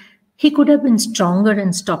reality, he could have been stronger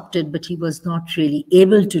and stopped it, but he was not really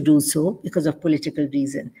able to do so because of political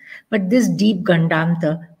reason. But this deep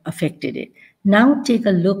Gaṇḍānta affected it. Now take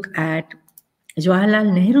a look at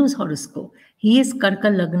Jawaharlal Nehru's horoscope. He is Karka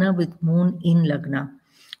Lagna with moon in Lagna.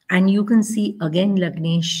 And you can see again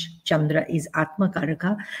Lagnesh Chandra is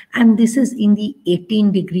Atmakaraka, and this is in the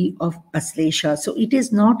 18 degree of Aslesha. So it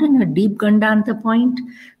is not in a deep Gaṇḍānta point,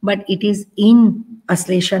 but it is in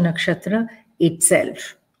Aslesha Nakshatra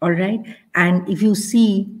itself. All right. And if you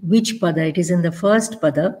see which pada, it is in the 1st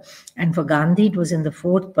pada, and for Gandhi it was in the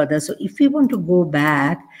 4th pada. So if we want to go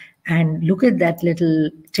back and look at that little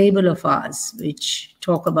table of ours, which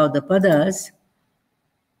talk about the padas,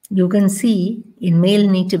 you can see in male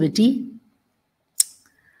nativity,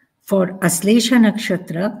 for Aslesha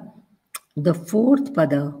Nakshatra, the 4th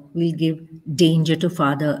pada will give danger to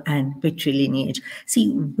father and patrilineage. See,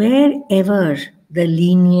 wherever the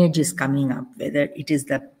lineage is coming up, whether it is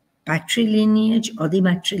the patrilineage or the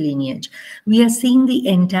matrilineage, we are seeing the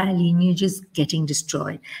entire lineage is getting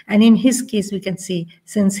destroyed. And in his case, we can say,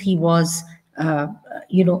 since he was, a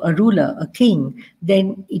ruler, a king,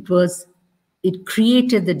 then it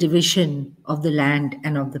created the division of the land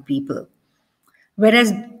and of the people.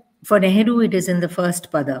 Whereas for Nehru, it is in the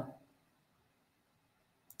 1st pada.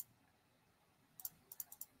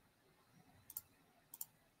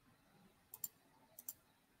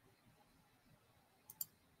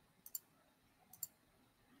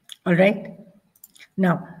 All right.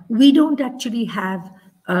 Now, we don't actually have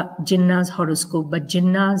Jinnah's horoscope, but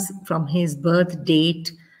Jinnah's from his birth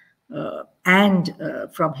date and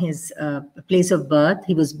from his place of birth.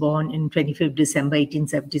 He was born in 25th December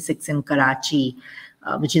 1876 in Karachi,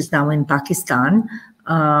 which is now in Pakistan.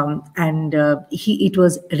 It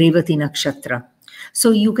was Revati Nakshatra.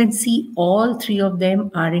 So you can see all 3 of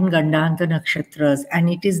them are in Gaṇḍānta Nakshatras, and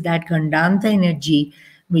it is that Gaṇḍānta energy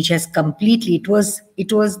which has completely, it was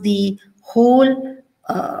the whole,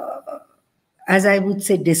 as I would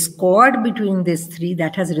say, discord between these 3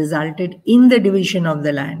 that has resulted in the division of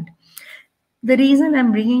the land. The reason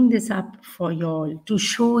I'm bringing this up for you all, to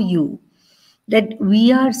show you that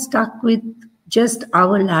we are stuck with just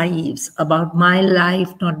our lives, about my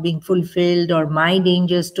life not being fulfilled or my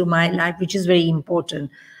dangers to my life, which is very important.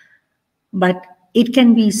 But it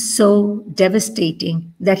can be so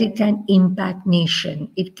devastating that it can impact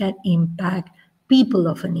nation. It can impact people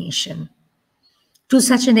of a nation to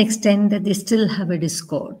such an extent that they still have a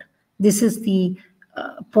discord. This is the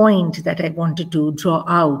point that I wanted to draw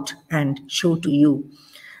out and show to you.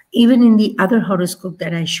 Even in the other horoscope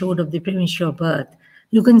that I showed of the premature birth,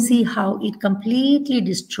 you can see how it completely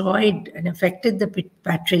destroyed and affected the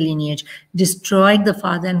patrilineage, destroyed the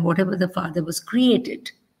father and whatever the father was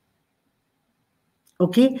created.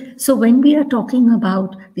 Okay, so when we are talking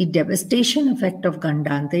about the devastation effect of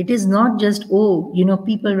Gaṇḍānta, it is not just,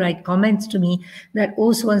 people write comments to me that,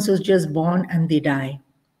 so-and-so is just born and they die.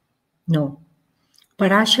 No.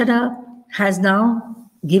 Parashara has now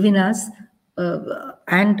given us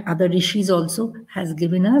and other rishis also has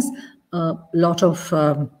given us a lot of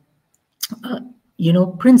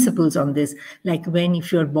principles on this. Like when,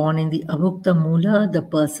 if you're born in the Avukta Mula, the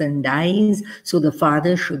person dies, so the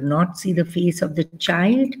father should not see the face of the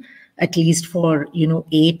child at least for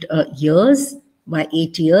 8 years. By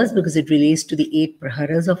 8 years, because it relates to the 8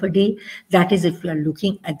 praharas of a day. That is if we are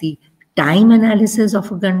looking at the time analysis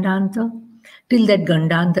of a Gaṇḍānta. Till that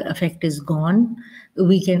Gaṇḍānta effect is gone,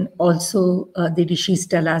 we can also, the rishis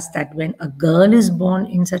tell us that when a girl is born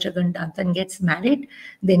in such a Gaṇḍānta and gets married,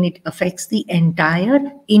 then it affects the entire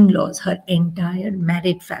in-laws, her entire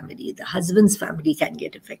married family. The husband's family can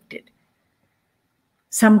get affected.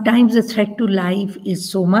 Sometimes the threat to life is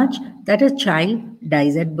so much that a child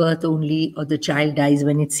dies at birth only, or the child dies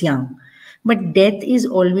when it's young. But death is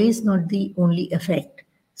always not the only effect.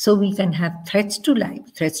 So we can have threats to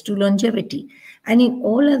life, threats to longevity. And in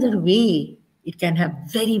all other way, it can have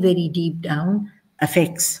very, very deep down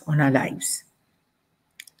effects on our lives.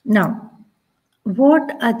 Now,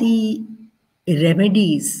 what are the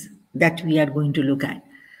remedies that we are going to look at?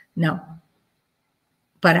 Now,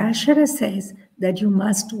 Parashara says that you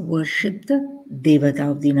must worship the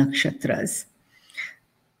Devata of the Nakshatras.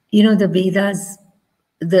 The Vedas,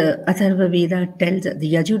 the Atharva Veda tells,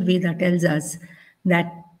 the Yajur Veda tells us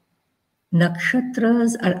that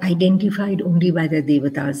Nakshatras are identified only by the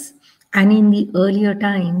Devatas. And in the earlier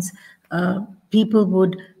times, people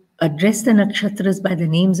would address the Nakshatras by the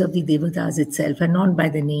names of the Devatas itself and not by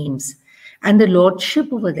the names. And the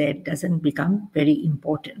lordship over there doesn't become very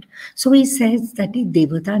important. So he says that the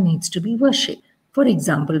Devata needs to be worshipped. For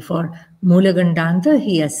example, for Mula Gaṇḍānta,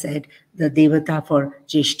 he has said the Devata for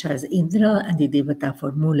Jyeshtha is Indra and the Devata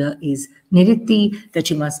for Mula is Niritti, that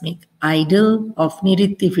you must make idol of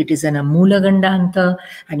Niritti if it is in a Mula Gaṇḍānta,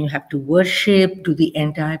 and you have to worship, do the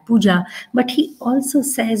entire puja. But he also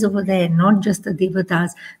says over there, not just the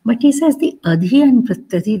Devatas, but he says the Adhi and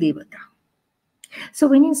Pratyati Devata. So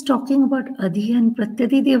when he's talking about Adhi and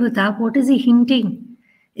Pratyati Devata, what is he hinting?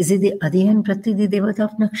 Is it the Adhi and Pratyati Devata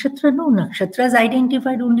of Nakshatra? No, Nakshatra is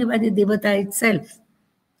identified only by the Devata itself.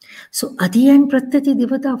 So Adhi and Pratyati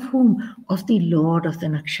Devata of whom? Of the Lord of the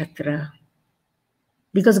Nakshatra.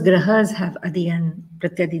 Because Grahas have Adhi and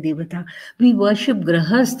Pratyati Devata. We worship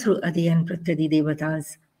Grahas through Adhi and Pratyati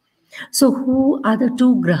Devatas. So who are the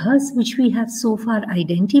 2 Grahas which we have so far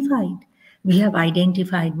identified? We have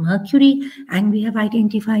identified Mercury and we have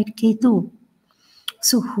identified Ketu.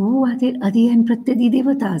 So who are the Adi and Pratyati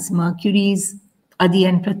Devatas? Mercury's Adi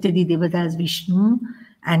and Pratyati Devatas, Vishnu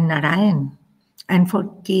and Narayan. And for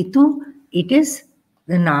Ketu, it is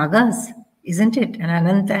the Nagas, isn't it? And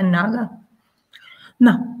Ananta and Naga.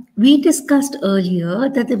 Now, we discussed earlier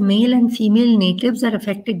that the male and female natives are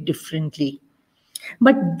affected differently.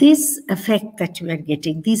 But this effect that we are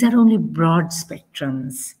getting, these are only broad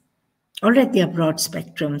spectrums. All right, they are broad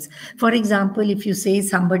spectrums. For example, if you say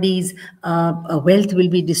somebody's wealth will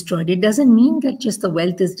be destroyed, it doesn't mean that just the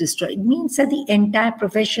wealth is destroyed. It means that the entire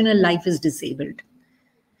professional life is disabled.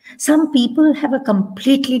 Some people have a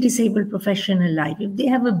completely disabled professional life. If they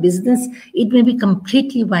have a business, it may be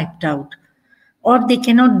completely wiped out. Or they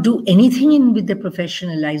cannot do anything with their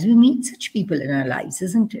professional lives. We meet such people in our lives,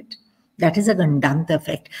 isn't it? That is a Gaṇḍānta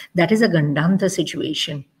effect. That is a Gaṇḍānta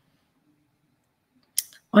situation.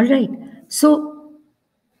 All right. So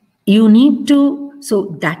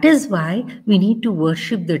that is why we need to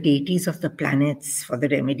worship the deities of the planets for the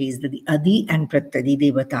remedies, the Adi and Pratyati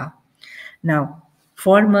Devata. Now,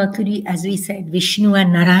 for Mercury, as we said, Vishnu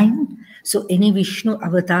and Narayan. So any Vishnu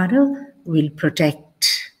avatara will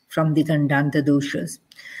protect from the Gaṇḍānta doshas.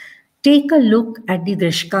 Take a look at the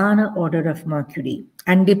Drishkana order of Mercury,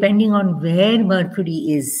 and depending on where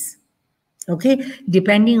Mercury is, okay,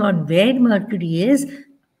 depending on where Mercury is,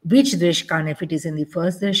 which Drishkana, if it is in the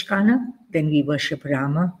first Drishkana, then we worship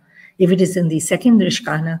Rama. If it is in the second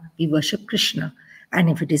Drishkana, we worship Krishna. And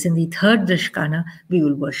if it is in the third Drishkana, we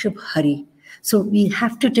will worship Hari. So we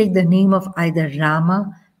have to take the name of either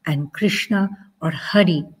Rama and Krishna or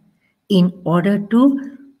Hari in order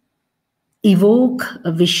to evoke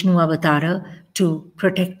a Vishnu avatara to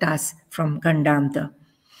protect us from Gaṇḍānta.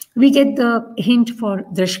 We get the hint for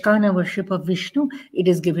Drishkana worship of Vishnu. It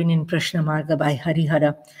is given in Prashna Marga by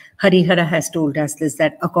Harihara. Harihara has told us this,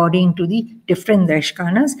 that according to the different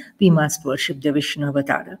Drishkanas, we must worship the Vishnu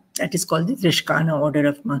avatara. That is called the Drishkana order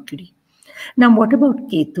of Mercury. Now, what about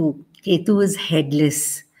Ketu? Ketu is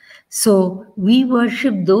headless. So we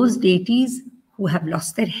worship those deities who have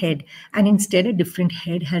lost their head, and instead a different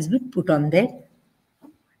head has been put on their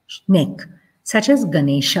neck, such as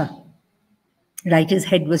Ganesha. Right, his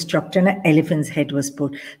head was chopped and an elephant's head was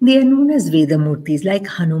put. They are known as Vedamurtis, like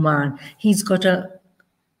Hanuman. He's got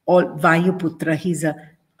Vayuputra, he's a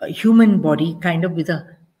human body kind of with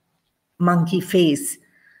a monkey face.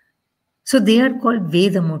 So they are called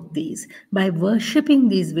Vedamurtis. By worshipping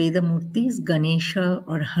these Vedamurtis, Ganesha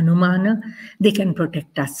or Hanumana, they can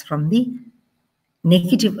protect us from the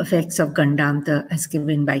negative effects of Gaṇḍānta as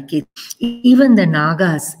given by Ketu. Even the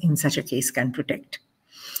Nagas in such a case can protect.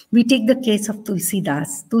 We take the case of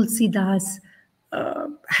Tulsidas. Tulsidas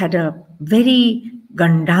had a very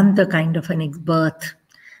Gaṇḍānta kind of an birth,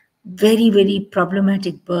 very, very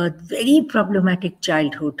problematic birth, very problematic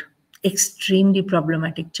childhood, extremely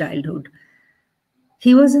problematic childhood.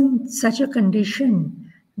 He was in such a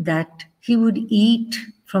condition that he would eat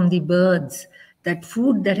from the birds, that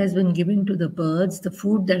food that has been given to the birds, the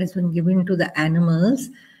food that has been given to the animals,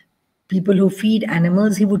 people who feed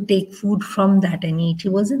animals, he would take food from that and eat. He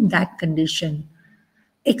was in that condition.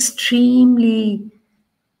 Extremely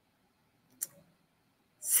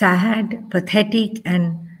sad, pathetic,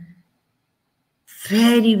 and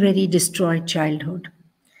very, very destroyed childhood.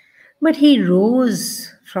 But he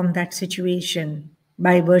rose from that situation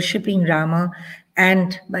by worshipping Rama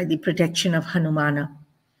and by the protection of Hanumana.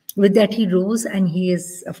 With that, he rose, and he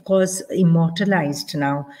is, of course, immortalized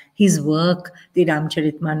now. His work, the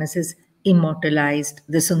Ramcharitmanas, is immortalized.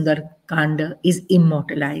 The Sundar Kanda is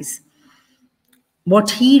immortalized.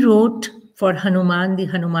 What he wrote for Hanuman, the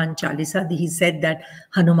Hanuman Chalisa, he said that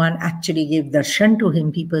Hanuman actually gave darshan to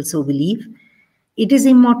him, people so believe. It is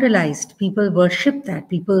immortalized. People worship that.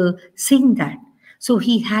 People sing that. So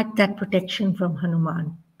he had that protection from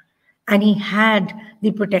Hanuman. And he had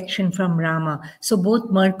the protection from Rama. So both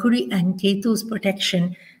Mercury and Ketu's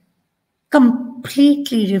protection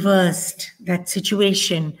completely reversed that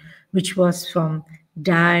situation, which was from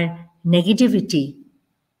dire negativity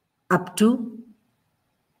up to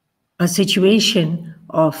a situation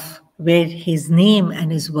of where his name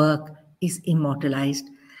and his work is immortalized.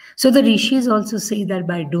 So the rishis also say that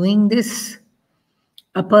by doing this,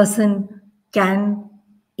 a person can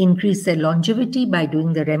increase their longevity. By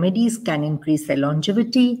doing the remedies, can increase their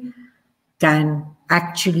longevity, can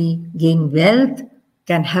actually gain wealth,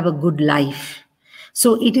 can have a good life.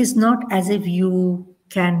 So it is not as if you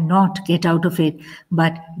cannot get out of it,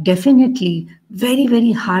 but definitely very,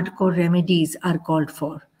 very hardcore remedies are called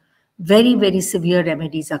for. Very, very severe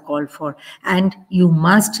remedies are called for. And you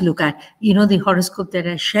must look at, the horoscope that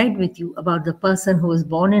I shared with you about the person who was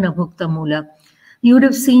born in a Bhukta Mula. You would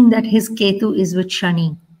have seen that his Ketu is with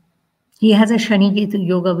Shani. He has a Shani-Ketu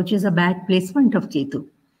yoga, which is a bad placement of Ketu.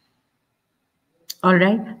 All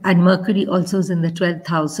right. And Mercury also is in the 12th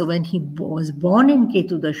house. So when he was born in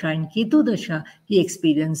Ketu Dasha, in Ketu Dasha, he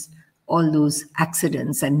experienced all those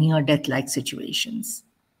accidents and near-death-like situations.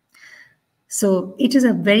 So it is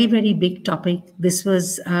a very, very big topic. This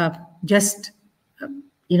was just,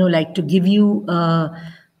 like to give you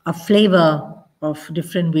a flavor of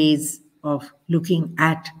different ways of looking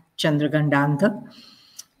at Chandra Gaṇḍānta.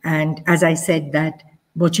 And as I said, that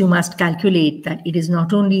what you must calculate, that it is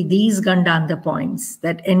not only these Gaṇḍānta points,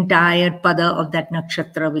 that entire pada of that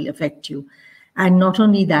nakshatra will affect you. And not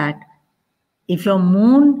only that, if your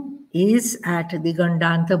moon is at the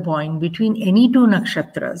Gaṇḍānta point between any two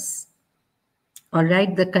nakshatras, all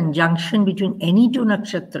right, the conjunction between any two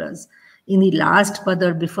nakshatras in the last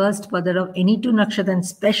pada or the first pada of any two nakshatras, and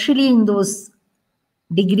especially in those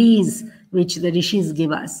degrees which the rishis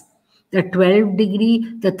give us, the 12th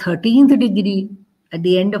degree, the 13th degree at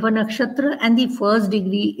the end of a nakshatra, and the first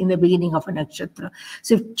degree in the beginning of a nakshatra.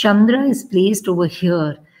 So if Chandra is placed over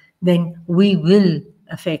here, then we will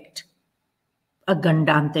affect a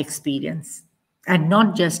Gaṇḍānta experience, and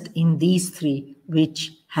not just in these three,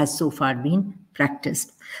 which has so far been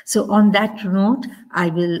practiced. So on that note, I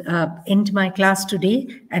will end my class today,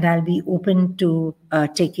 and I'll be open to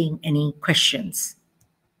taking any questions.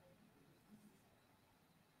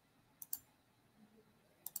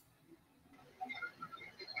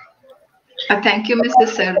 Thank you,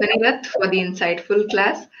 Mrs. Sarvanirat, for the insightful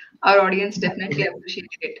class. Our audience definitely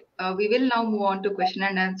appreciated it. We will now move on to question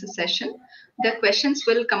and answer session. The questions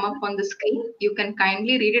will come up on the screen. You can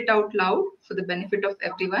kindly read it out loud for the benefit of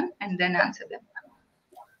everyone and then answer them.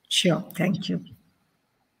 Sure, thank you.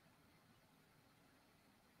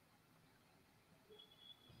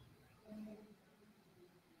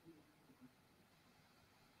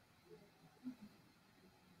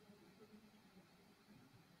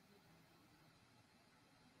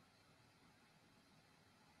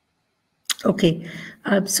 Okay,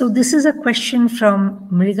 so this is a question from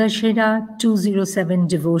Mrigashira 207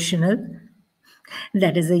 Devotional.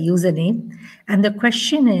 That is a username. And the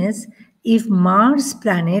question is, if Mars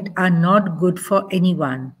planet are not good for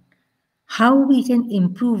anyone, how we can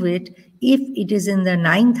improve it if it is in the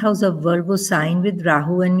 9th house of Virgo sign with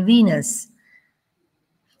Rahu and Venus?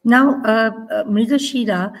 Now,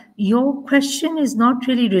 Mridashira, your question is not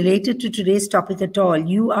really related to today's topic at all.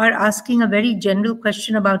 You are asking a very general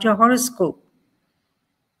question about your horoscope.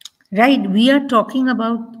 Right, we are talking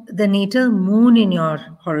about the natal moon in your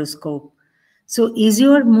horoscope. So is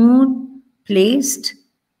your moon placed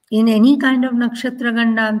in any kind of nakshatra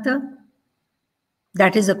Gaṇḍānta?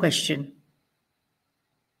 That is a question.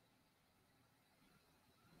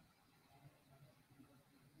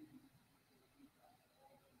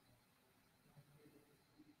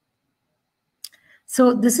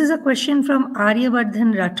 So this is a question from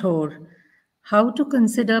Aryavardhan Rathore. How to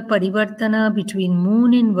consider parivartana between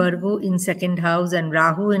moon in Virgo in 2nd house and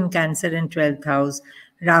Rahu in Cancer in 12th house.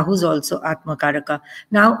 Rahu is also Atmakaraka.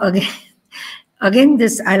 Now again,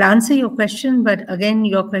 this I'll answer your question, but again,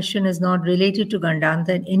 your question is not related to Gaṇḍānta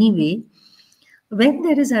in any way. When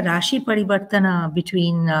there is a Rashi parivartana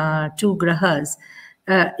between two grahas,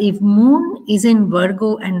 if moon is in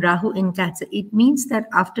Virgo and Rahu in Cancer, it means that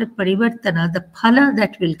after parivartana, the phala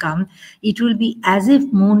that will come, it will be as if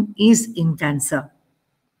moon is in Cancer.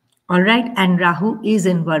 All right, and Rahu is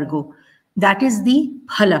in Virgo. That is the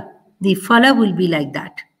phala. The phala will be like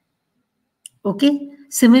that. Okay.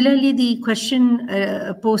 Similarly, the question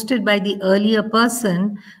posted by the earlier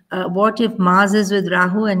person, what if Mars is with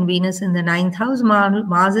Rahu and Venus in the 9th house?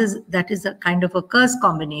 Mars is, that is a kind of a curse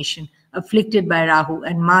combination, afflicted by Rahu,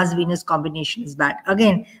 and Mars-Venus combination is bad.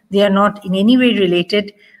 Again, they are not in any way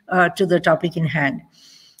related to the topic in hand.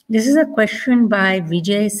 This is a question by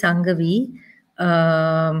Vijay Sangavi.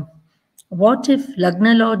 What if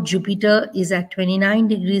Lagna Lord Jupiter is at 29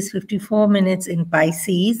 degrees 54 minutes in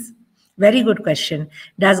Pisces? Very good question.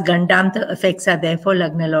 Does Gaṇḍānta effects are there for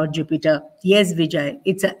Lagna Lord Jupiter? Yes, Vijay.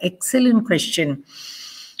 It's an excellent question.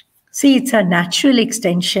 See, it's a natural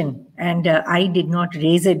extension, and I did not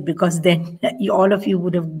raise it because then all of you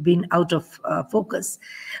would have been out of focus.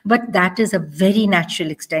 But that is a very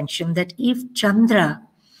natural extension, that if Chandra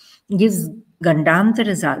gives Gaṇḍānta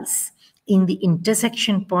results in the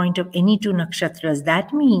intersection point of any two nakshatras,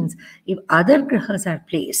 that means if other grahas are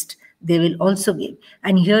placed, they will also give.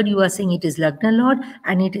 And here you are saying it is Lagna Lord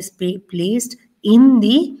and it is placed in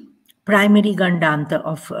the primary Gaṇḍānta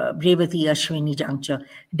of Revati Ashwini juncture.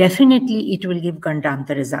 Definitely it will give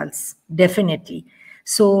Gaṇḍānta results. Definitely.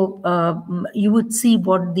 So you would see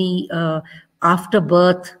what the after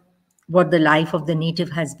birth, what the life of the native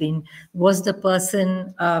has been. Was the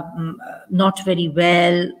person not very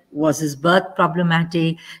well? Was his birth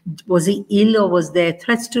problematic? Was he ill, or was there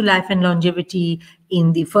threats to life and longevity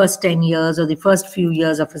in the first 10 years or the first few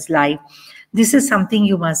years of his life? This is something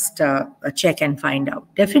you must check and find out.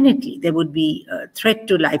 Definitely, there would be a threat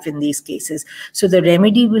to life in these cases. So the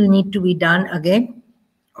remedy will need to be done again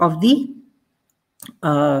of the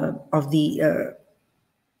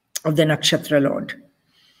nakshatra lord.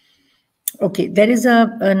 Okay, there is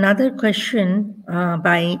another question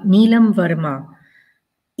by Neelam Verma.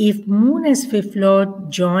 If moon as 5th lord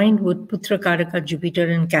joined with Putra Karaka Jupiter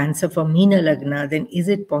in Cancer for Meena Lagna, then is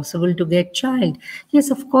it possible to get child? Yes,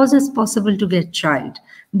 of course it's possible to get child.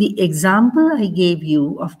 The example I gave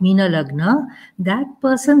you of Meena Lagna, that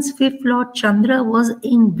person's 5th lord Chandra was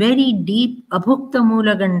in very deep Abhukta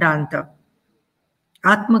Mula Gaṇḍānta.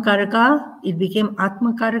 Atmakaraka, it became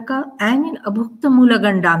Atmakaraka and in Abhukta Mula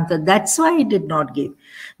Gaṇḍānta. That's why it did not give.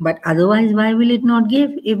 But otherwise, why will it not give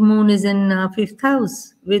if moon is in 5th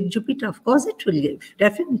house with Jupiter? Of course it will give,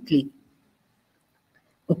 definitely.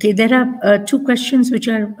 Okay, there are two questions which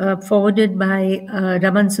are forwarded by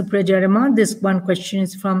Raman Suprajarama. This one question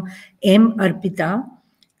is from M. Arpita,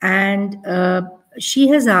 and she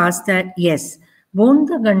has asked that, yes, won't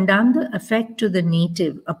the Gaṇḍānta affect to the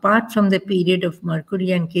native apart from the period of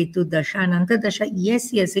Mercury and Ketu Dasha and Antardasha?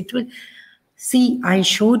 Yes, it will. See, I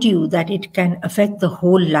showed you that it can affect the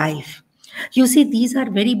whole life. You see, these are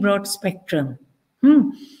very broad spectrum.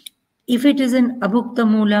 If it is in Abhukta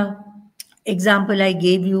Mula, example I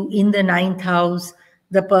gave you, in the 9th house,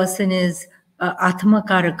 the person is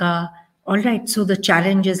Atmakaraka. All right, so the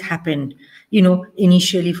challenges happened. You know,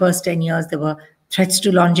 initially, first 10 years, there were threats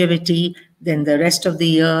to longevity. Then the rest of the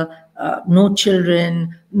year, no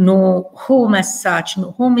children, no home as such,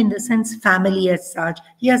 no home in the sense family as such.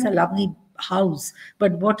 He has a lovely house.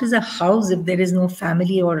 But what is a house if there is no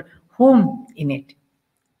family or home in it?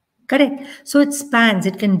 Correct. So it spans,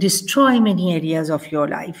 it can destroy many areas of your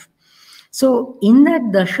life. So in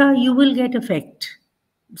that dasha, you will get effect.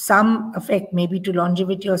 Some effect maybe to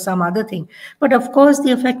longevity or some other thing. But of course,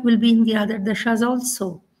 the effect will be in the other dashas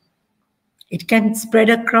also. It can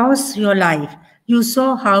spread across your life. You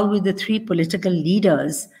saw how with the 3 political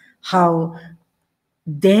leaders, how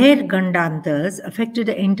their Gaṇḍāntas affected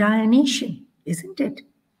the entire nation, isn't it?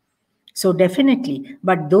 So definitely,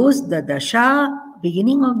 but the dasha,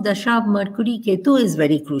 beginning of dasha of Mercury Ketu is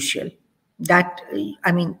very crucial. That,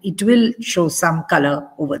 I mean, it will show some color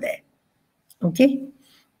over there. Okay.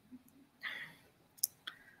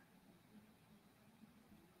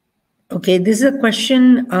 Okay, this is a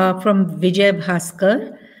question from Vijay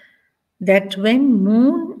Bhaskar, that when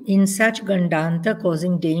moon in such Gaṇḍānta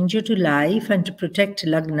causing danger to life and to protect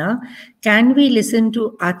Lagna, can we listen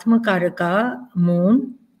to Atmakaraka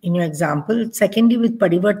moon in your example? Secondly, with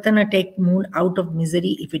Parivartana, take moon out of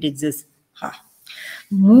misery if it exists.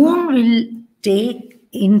 Moon will take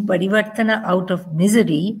in Parivartana out of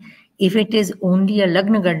misery if it is only a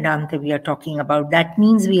Lagna Gaṇḍānta we are talking about. That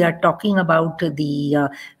means we are talking about the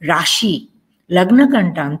Rashi. Lagna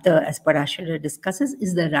Gaṇḍānta, as Parashara discusses,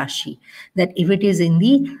 is the Rashi. That if it is in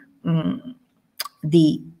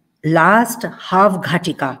the last half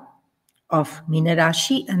Ghatika of Meena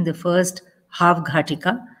Rashi and the first half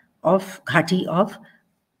Ghatika of Ghati of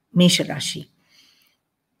Mesha Rashi.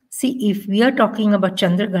 See, if we are talking about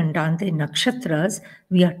Chandra Gaṇḍānta in Nakshatras,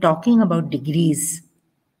 we are talking about degrees.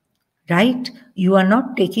 Right? You are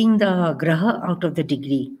not taking the graha out of the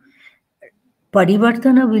degree.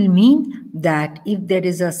 Parivartana will mean that if there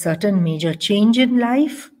is a certain major change in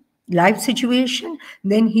life situation,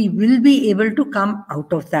 then he will be able to come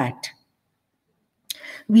out of that.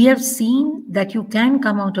 We have seen that you can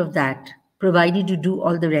come out of that, provided you do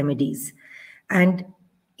all the remedies. And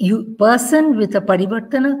person with a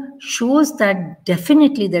Parivartana shows that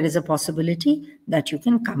definitely there is a possibility that you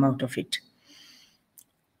can come out of it.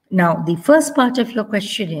 Now, the first part of your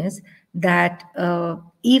question is that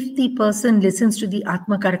if the person listens to the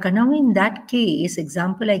Atmakaraka, now in that case,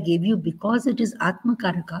 example I gave you, because it is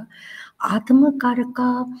Atmakaraka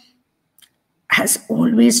has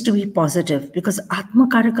always to be positive, because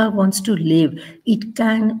Atmakaraka wants to live. It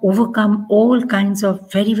can overcome all kinds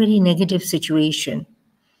of very, very negative situation.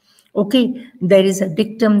 Okay, there is a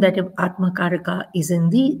dictum that if Atmakaraka is in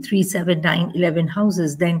the 3, 7, 9, 11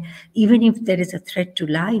 houses, then even if there is a threat to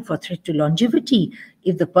life or threat to longevity,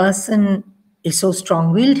 if the person is so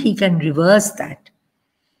strong-willed, he can reverse that.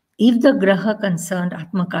 If the graha concerned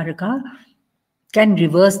Atmakaraka can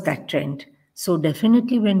reverse that trend. So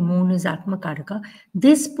definitely when moon is Atmakaraka,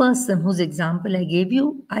 this person whose example I gave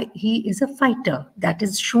you, he is a fighter. That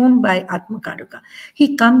is shown by Atmakaraka.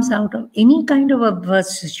 He comes out of any kind of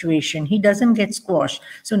adverse situation. He doesn't get squashed.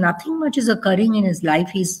 So nothing much is occurring in his life.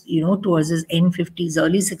 He's, towards his end 50s,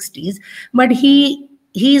 early 60s. But he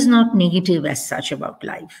is not negative as such about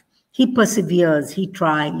life. He perseveres, he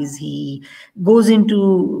tries, he goes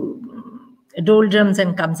into doldrums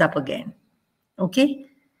and comes up again. Okay?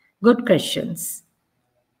 Good questions.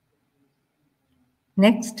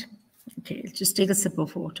 Next. Okay, let's just take a sip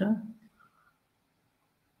of water.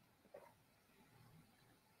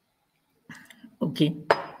 Okay.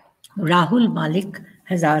 Rahul Malik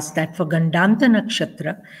has asked that for Gaṇḍānta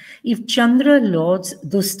Nakshatra, if Chandra lords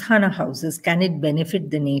Dusthana houses, can it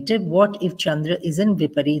benefit the native? What if Chandra is in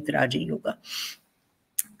Viparit Raja Yoga?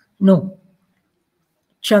 No.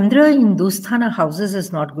 Chandra in Dusthana houses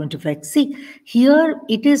is not going to affect. See, here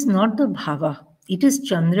it is not the bhava. It is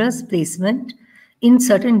Chandra's placement in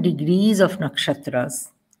certain degrees of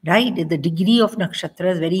nakshatras, right? The degree of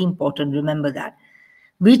nakshatra is very important, remember that,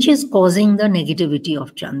 which is causing the negativity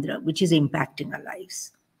of Chandra, which is impacting our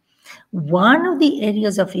lives. One of the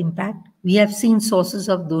areas of impact, we have seen sources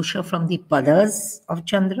of dosha from the padas of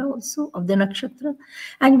Chandra also, of the nakshatra.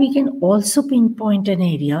 And we can also pinpoint an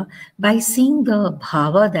area by seeing the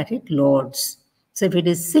bhava that it lords. So if it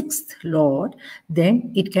is 6th lord,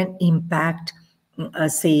 then it can impact,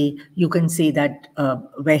 you can say that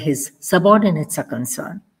where his subordinates are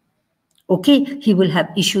concerned. Okay, he will have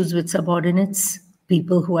issues with subordinates,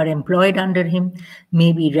 people who are employed under him,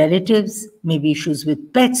 maybe relatives, maybe issues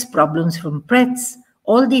with pets, problems from pets.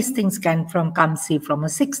 All these things can come, say, from a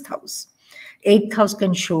 6th house. 8th house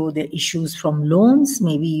can show the issues from loans.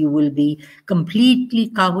 Maybe you will be completely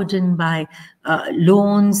covered in by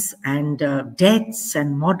loans and debts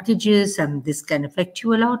and mortgages, and this can affect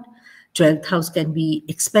you a lot. 12th house can be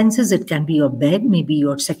expenses. It can be your bed, maybe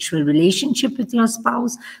your sexual relationship with your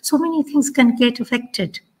spouse. So many things can get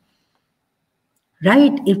affected.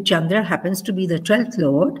 Right? If Chandra happens to be the 12th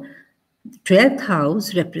lord, 12th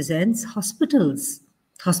house represents hospitals,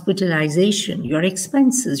 hospitalization, your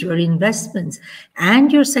expenses, your investments,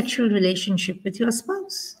 and your sexual relationship with your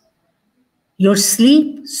spouse. Your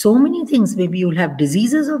sleep, so many things. Maybe you'll have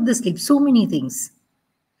diseases of the sleep, so many things.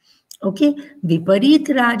 Okay, Viparit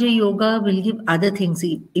Raja Yoga will give other things.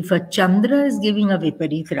 If a Chandra is giving a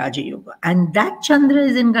Viparit Raja Yoga and that Chandra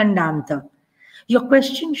is in Gaṇḍānta, your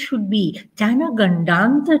question should be, can a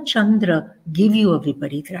Gaṇḍānta Chandra give you a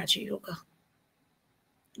Viparit Raja Yoga?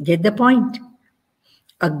 Get the point?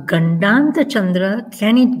 A Gaṇḍānta Chandra,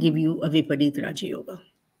 can it give you a Viparit Raja Yoga?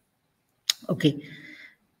 Okay,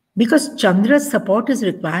 because Chandra's support is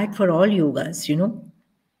required for all yogas, you know.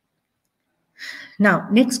 Now,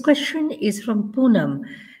 next question is from Poonam,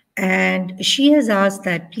 and she has asked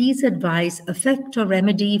that please advise effect or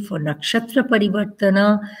remedy for nakshatra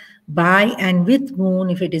parivartana by and with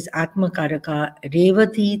moon if it is Atmakaraka,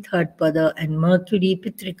 Revati third pada and Mercury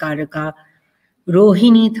Pitrikaraka,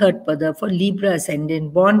 Rohini third pada for Libra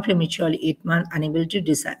ascendant, born prematurely 8 months, unable to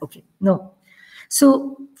decide. Okay, no.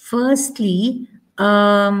 So, firstly,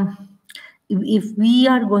 if we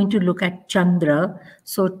are going to look at Chandra,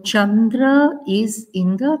 so Chandra is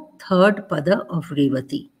in the third pada of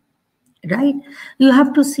Revati, right? You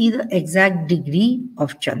have to see the exact degree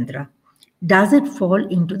of Chandra. Does it fall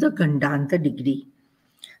into the Gaṇḍānta degree?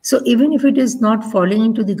 So even if it is not falling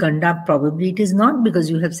into the Gaṇḍā, probably it is not, because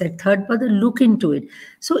you have said third pada, look into it.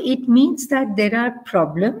 So it means that there are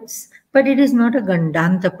problems, but it is not a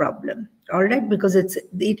Gaṇḍānta problem, all right? Because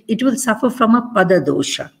it will suffer from a pada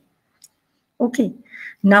dosha. Okay,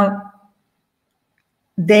 now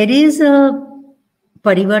there is a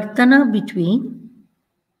parivartana between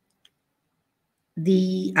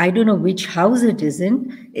the, I don't know which house it is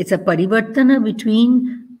in, it's a parivartana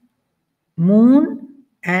between moon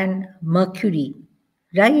and Mercury,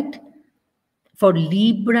 right? For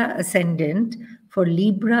Libra ascendant,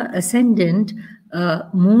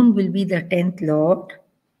 moon will be the 10th lord,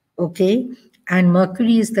 okay, and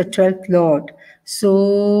Mercury is the 12th lord.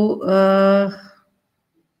 So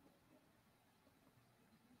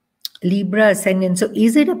Libra ascendant. So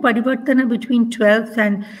is it a parivartana between 12th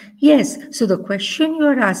and, yes. So the question you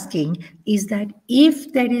are asking is that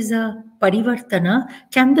if there is a parivartana,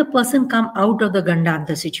 can the person come out of the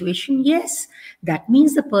Gaṇḍānta situation? Yes. That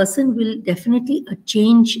means the person will definitely, a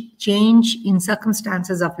change in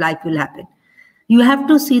circumstances of life will happen. You have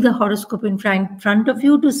to see the horoscope in front of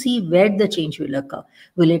you to see where the change will occur.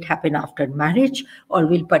 Will it happen after marriage, or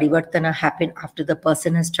will parivartana happen after the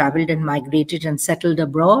person has traveled and migrated and settled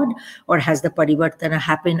abroad, or has the parivartana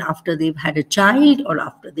happen after they've had a child, or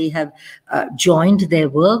after they have joined their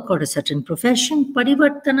work or a certain profession?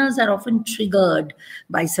 Parivartanas are often triggered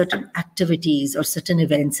by certain activities or certain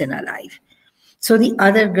events in our life. So the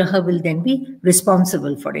other graha will then be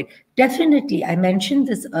responsible for it. Definitely, I mentioned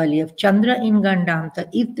this earlier, Chandra in Gaṇḍānta,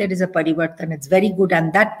 if there is a parivartana, it's very good,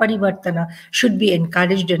 and that parivartana should be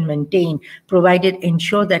encouraged and maintained, provided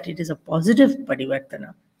ensure that it is a positive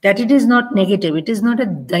parivartana, that it is not negative, it is not a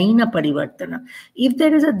daina parivartana. If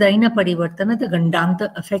there is a daina parivartana, the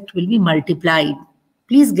Gaṇḍānta effect will be multiplied.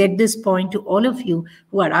 Please get this point to all of you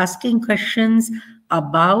who are asking questions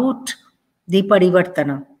about the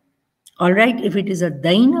parivartana. All right, if it is a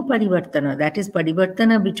daina parivartana, that is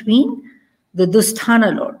parivartana between the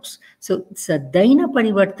dusthana lords. So it's a daina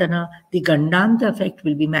parivartana, the Gaṇḍānta effect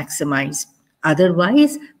will be maximized.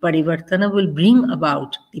 Otherwise, parivartana will bring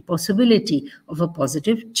about the possibility of a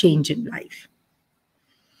positive change in life.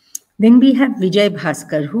 Then we have Vijay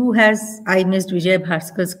Bhaskar, who has, I missed Vijay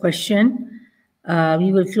Bhaskar's question.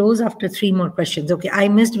 We will close after 3 more questions. Okay, I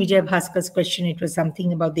missed Vijay Bhaskar's question. It was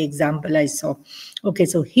something about the example I saw. Okay,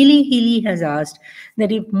 so Hili has asked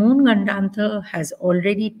that if moon Gaṇḍānta has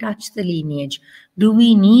already touched the lineage, do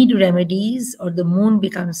we need remedies, or the moon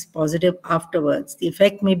becomes positive afterwards? The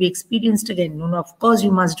effect may be experienced again. No, of course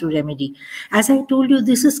you must do remedy. As I told you,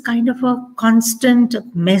 this is kind of a constant,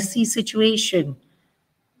 messy situation.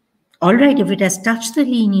 All right, if it has touched the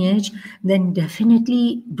lineage, then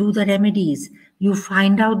definitely do the remedies. You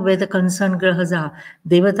find out where the concerned grahas are.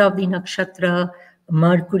 Devata of the nakshatra,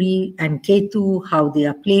 Mercury and Ketu, how they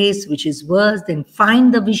are placed, which is worse. Then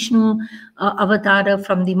find the Vishnu avatara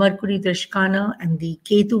from the Mercury Drashkana and the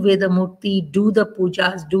Ketu Vedamurti. Do the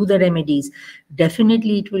pujas, do the remedies.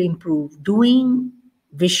 Definitely it will improve. Doing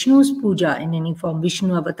Vishnu's puja in any form,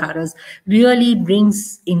 Vishnu avatars, really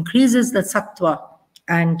increases the sattva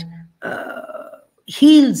and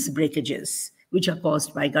heals breakages which are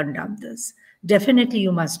caused by Gaṇḍāntas. Definitely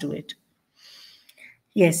you must do it.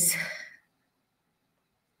 Yes.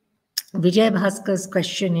 Vijay Bhaskar's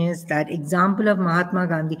question is that example of Mahatma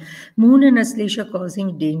Gandhi, moon and Aslesha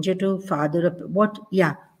causing danger to father of what?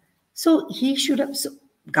 Yeah. So he should have, so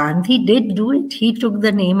Gandhi did do it. He took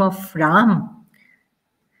the name of Ram.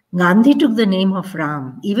 Gandhi took the name of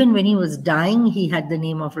Ram. Even when he was dying, he had the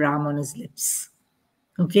name of Ram on his lips.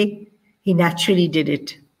 Okay? He naturally did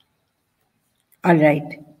it. All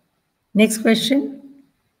right. Next question.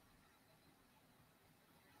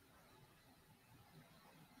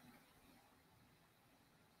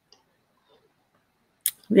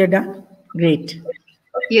 We are done? Great.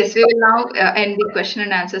 Yes, we will now end the question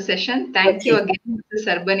and answer session. Thank you Okay. again, Mr.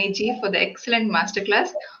 Sarbani ji, for the excellent masterclass.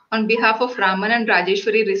 On behalf of Raman and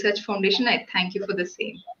Rajeswari Research Foundation, I thank you for the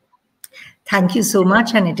same. Thank you so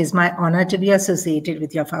much, and it is my honor to be associated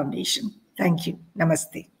with your foundation. Thank you.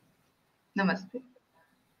 Namaste. Namaste.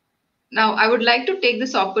 Now, I would like to take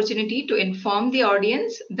this opportunity to inform the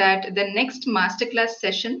audience that the next masterclass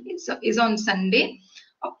session is on Sunday,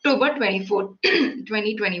 October 24th,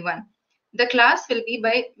 2021. The class will be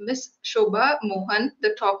by Ms. Shobha Mohan.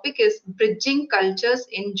 The topic is Bridging Cultures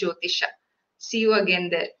in Jyotisha. See you again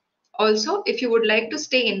there. Also, if you would like to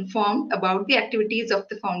stay informed about the activities of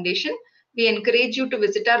the foundation, we encourage you to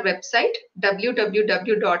visit our website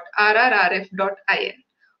www.rrrf.in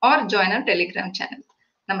or join our Telegram channel.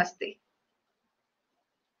 Namaste.